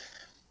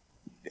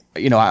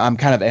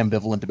kind of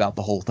ambivalent about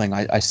the whole thing.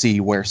 I see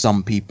where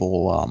some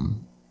people,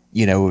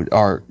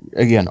 are,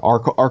 again,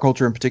 our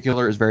culture in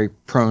particular is very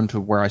prone to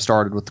where I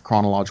started with the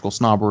chronological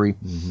snobbery.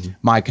 Mm-hmm.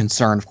 My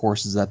concern, of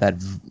course, is that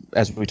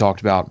as we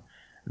talked about,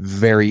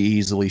 very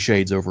easily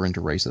shades over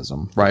into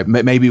racism, right?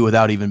 Maybe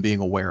without even being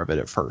aware of it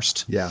at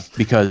first. Yeah.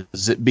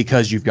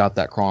 Because you've got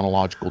that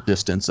chronological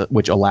distance,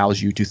 which allows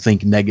you to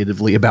think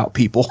negatively about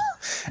people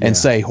and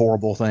say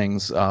horrible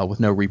things with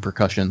no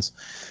repercussions.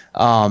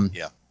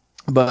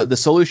 But the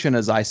solution,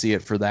 as I see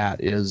it, for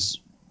that is,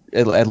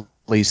 at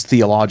least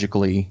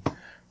theologically,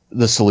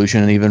 the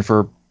solution, and even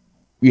for,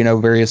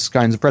 various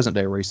kinds of present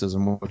day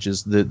racism, which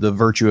is the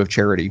virtue of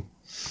charity,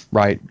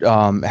 right?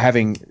 And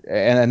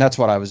that's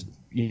what I was,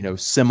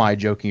 semi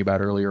joking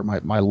about earlier.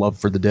 My love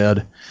for the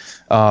dead,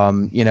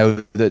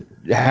 that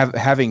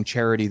having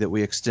charity that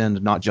we extend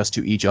not just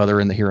to each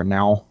other in the here and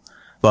now,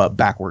 but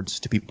backwards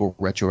to people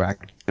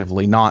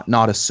retroactively,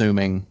 not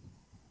assuming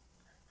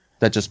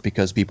that just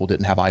because people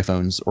didn't have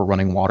iPhones or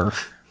running water,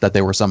 that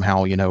they were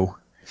somehow,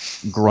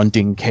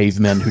 grunting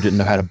cavemen who didn't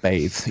know how to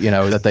bathe,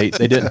 that they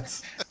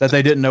didn't, that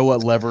they didn't know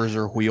what levers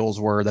or wheels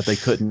were, that they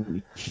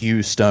couldn't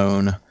hew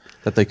stone,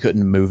 that they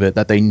couldn't move it,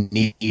 that they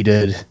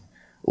needed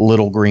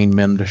little green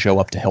men to show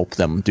up to help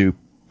them do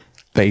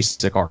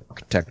basic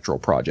architectural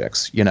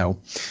projects,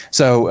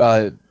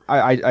 So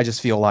I just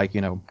feel like,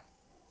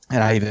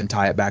 and I even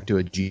tie it back to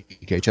a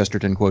G.K.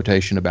 Chesterton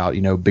quotation about,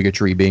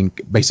 bigotry being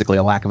basically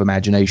a lack of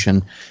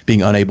imagination,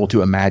 being unable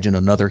to imagine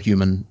another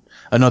human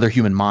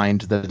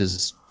mind that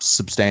is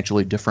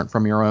substantially different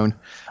from your own,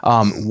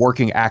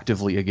 working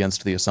actively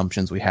against the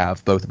assumptions we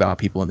have both about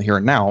people in the here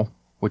and now,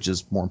 which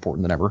is more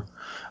important than ever,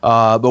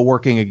 but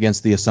working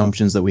against the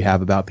assumptions that we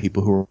have about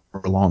people who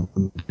are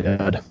long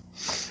dead.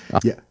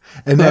 Yeah.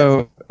 And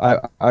so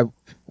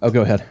Oh,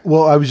 go ahead.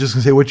 Well, I was just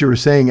going to say what you were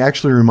saying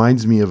actually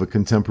reminds me of a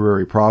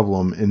contemporary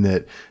problem in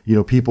that,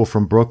 people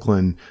from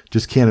Brooklyn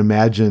just can't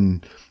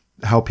imagine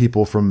how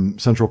people from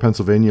central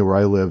Pennsylvania, where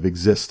I live,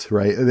 exist,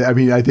 right? I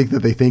mean, I think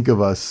that they think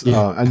of us,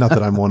 and not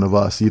that I'm one of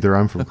us either.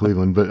 I'm from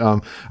Cleveland, but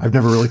I've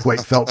never really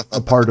quite felt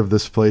a part of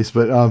this place,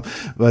 but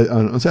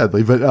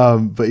sadly,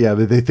 but yeah,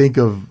 they think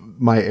of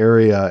my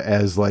area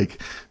as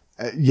like,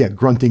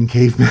 grunting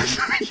cavemen,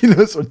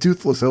 so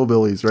toothless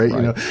hillbillies, right?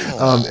 And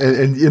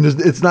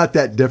it's not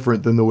that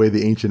different than the way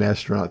the ancient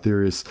astronaut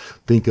theorists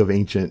think of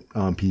ancient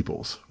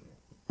peoples.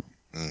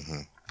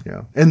 Mm-hmm.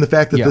 Yeah, and the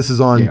fact that this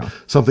is on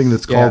something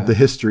that's called the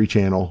History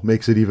Channel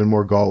makes it even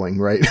more galling,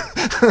 right?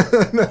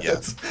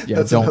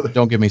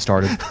 Don't get me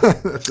started.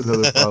 That's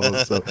another problem.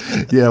 So,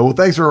 well,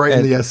 thanks for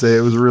writing the essay.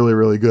 It was really,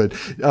 really good,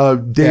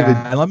 David.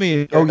 And let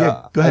me. Go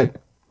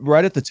ahead.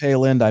 Right at the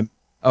tail end, I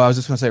was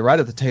just going to say, right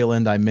at the tail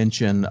end, I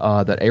mentioned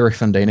that Erich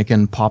von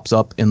Däniken pops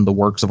up in the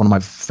works of one of my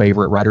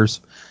favorite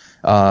writers,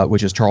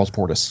 which is Charles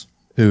Portis,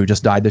 who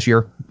just died this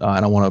year.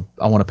 And I want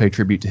to pay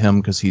tribute to him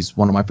because he's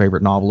one of my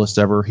favorite novelists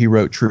ever. He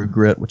wrote True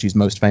Grit, which he's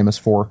most famous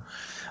for.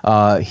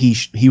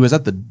 He was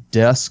at the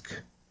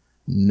desk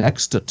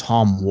next to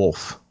Tom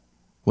Wolfe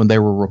when they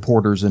were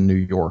reporters in New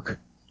York.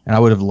 And I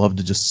would have loved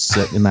to just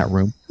sit in that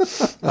room.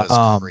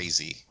 That's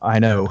crazy. I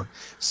know.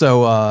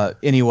 So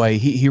anyway,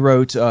 he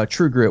wrote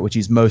True Grit, which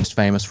he's most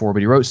famous for, but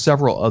he wrote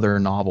several other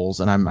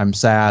novels, and I'm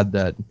sad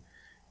that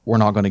we're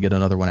not going to get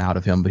another one out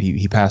of him. But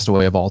he passed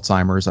away of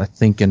Alzheimer's, I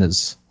think, in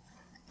his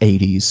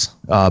 80s,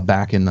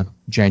 back in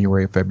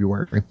January or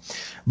February.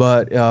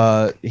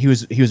 But he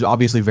was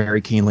obviously very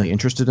keenly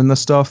interested in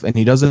this stuff, and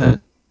he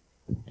doesn't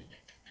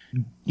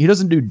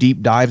do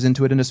deep dives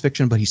into it in his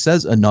fiction, but he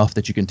says enough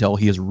that you can tell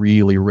he has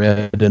really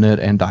read in it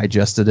and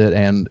digested it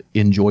and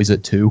enjoys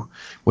it too,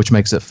 which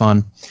makes it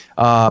fun.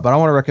 But I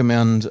want to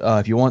recommend,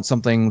 if you want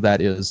something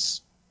that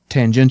is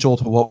tangential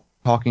to what we're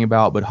talking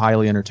about, but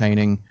highly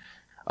entertaining,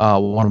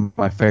 One of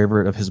my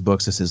favorite of his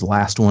books is his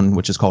last one,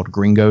 which is called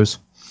Gringos.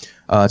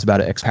 It's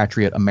about an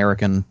expatriate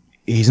American.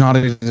 He's not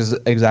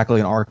exactly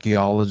an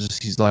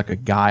archaeologist. He's like a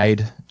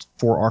guide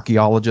for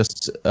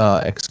archaeologists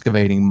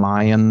excavating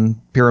Mayan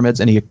pyramids,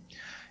 and he,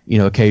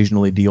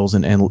 occasionally deals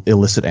in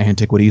illicit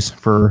antiquities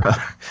for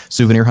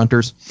souvenir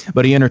hunters.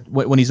 But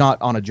when he's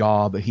not on a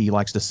job, he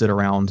likes to sit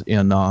around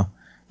in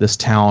this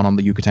town on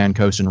the Yucatan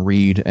coast and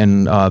read.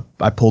 And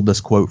I pulled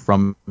this quote for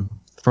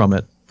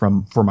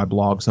my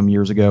blog some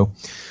years ago.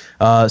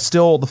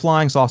 Still, the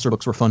flying saucer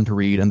books were fun to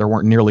read, and there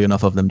weren't nearly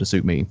enough of them to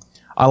suit me.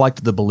 I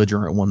liked the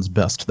belligerent ones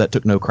best that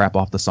took no crap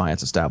off the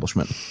science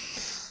establishment.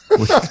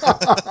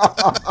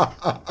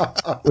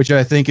 Which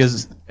I think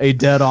is a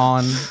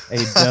dead-on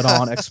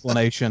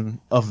explanation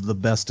of the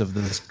best of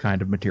this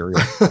kind of material.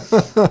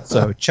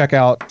 So check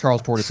out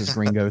Charles Portis's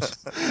Gringos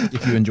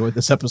if you enjoyed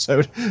this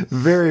episode.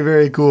 Very,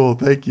 very cool.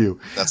 Thank you.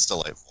 That's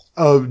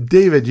delightful.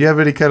 David, do you have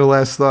any kind of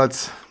last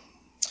thoughts?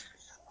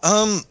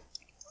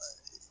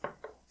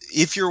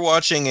 If you're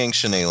watching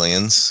Ancient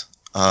Aliens,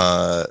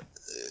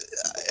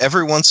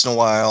 every once in a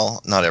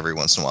while, not every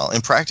once in a while,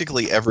 in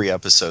practically every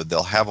episode,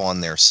 they'll have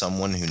on there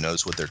someone who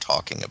knows what they're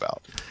talking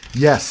about.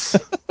 Yes.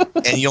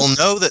 And you'll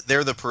know that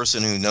they're the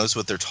person who knows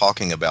what they're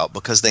talking about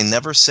because they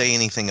never say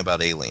anything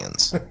about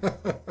aliens.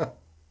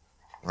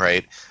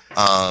 Right?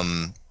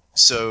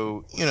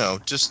 So,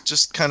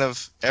 just kind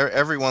of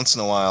every once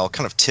in a while,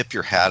 kind of tip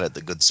your hat at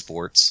the good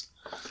sports.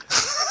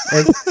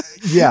 And,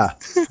 yeah,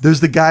 there's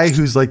the guy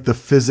who's like the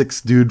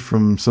physics dude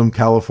from some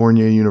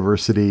California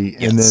university,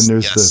 and then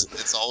there's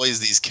it's always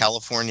these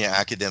California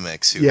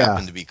academics who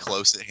happen to be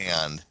close at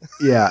hand.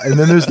 Yeah, and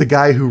then there's the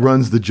guy who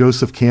runs the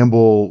Joseph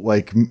Campbell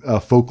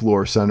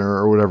folklore center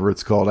or whatever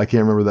it's called. I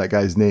can't remember that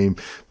guy's name,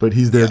 but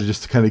he's there to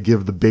just kind of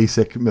give the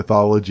basic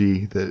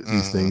mythology that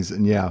these things.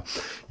 And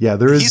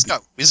he's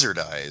got wizard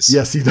eyes.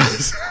 Yes, he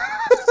does.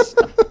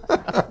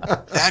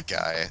 That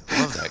guy,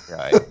 I love that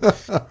guy.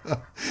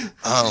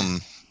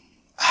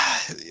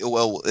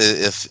 Well,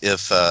 if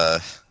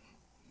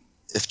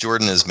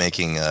Jordan is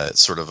making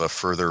sort of a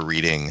further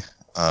reading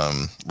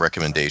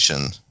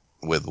recommendation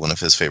with one of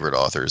his favorite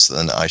authors,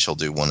 then I shall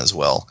do one as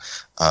well.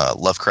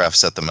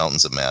 Lovecraft's At the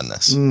Mountains of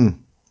Madness.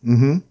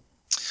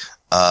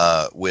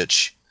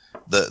 Which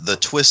the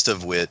twist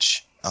of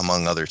which,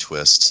 among other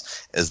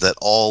twists, is that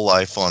all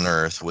life on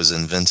Earth was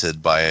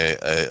invented by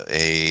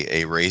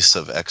a race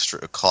of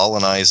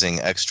colonizing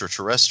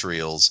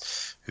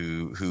extraterrestrials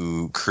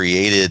who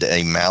created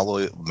a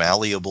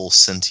malleable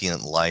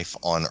sentient life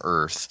on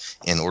Earth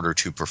in order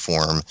to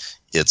perform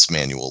its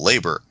manual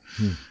labor.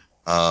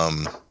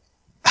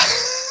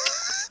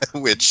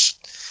 Which,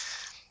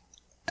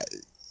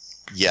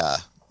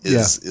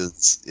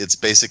 it's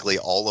basically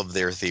all of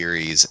their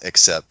theories,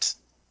 except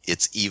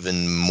it's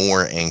even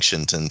more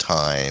ancient in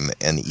time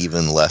and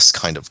even less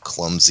kind of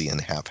clumsy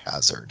and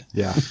haphazard.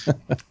 Yeah.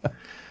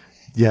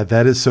 Yeah,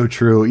 that is so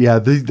true. Yeah,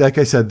 like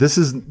I said, this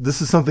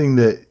is something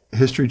that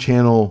History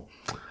Channel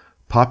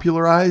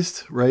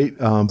popularized, right?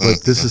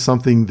 But this is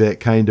something that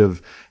kind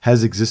of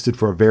has existed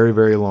for a very,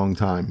 very long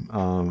time,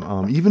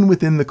 even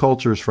within the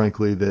cultures,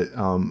 frankly, that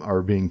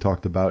are being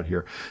talked about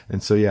here.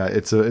 And so, yeah,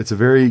 it's a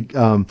very,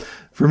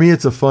 for me,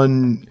 it's a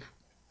fun,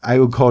 I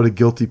would call it a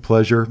guilty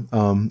pleasure.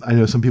 I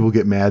know some people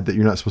get mad that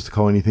you're not supposed to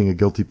call anything a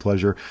guilty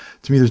pleasure.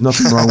 To me, there's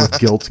nothing wrong with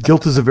guilt.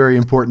 Guilt is a very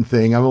important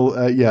thing.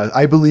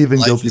 I believe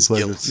in guilty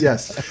pleasures. Guilt.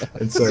 Yes.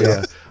 And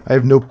so, I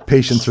have no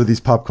patience for these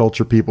pop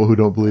culture people who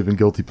don't believe in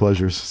guilty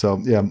pleasures. So,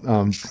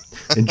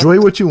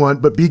 enjoy what you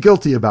want, but be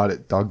guilty about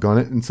it. Doggone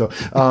it. And so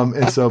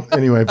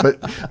anyway,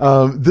 but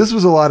this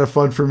was a lot of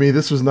fun for me.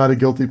 This was not a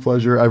guilty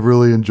pleasure. I've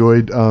really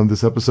enjoyed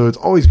this episode. It's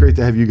always great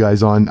to have you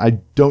guys on. I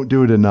don't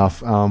do it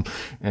enough,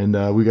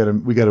 and we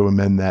got to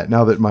amend that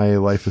now that my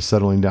life is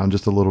settling down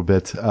just a little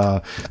bit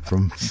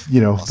from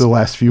the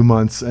last few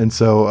months. And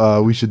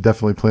so we should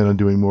definitely plan on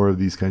doing more of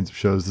these kinds of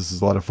shows. This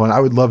is a lot of fun. I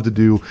would love to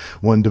do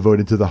one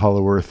devoted to the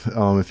Hollow Earth.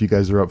 If you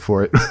guys are up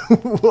for it,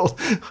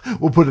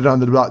 we'll put it on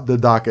the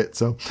docket.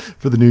 So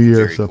for the new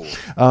year. Very cool.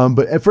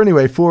 But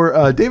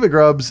for David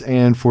Grubbs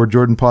and for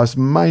Jordan Poss,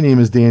 my name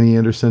is Danny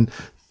Anderson.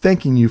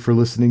 Thanking you for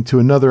listening to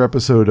another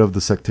episode of the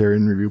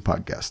Sectarian Review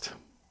Podcast.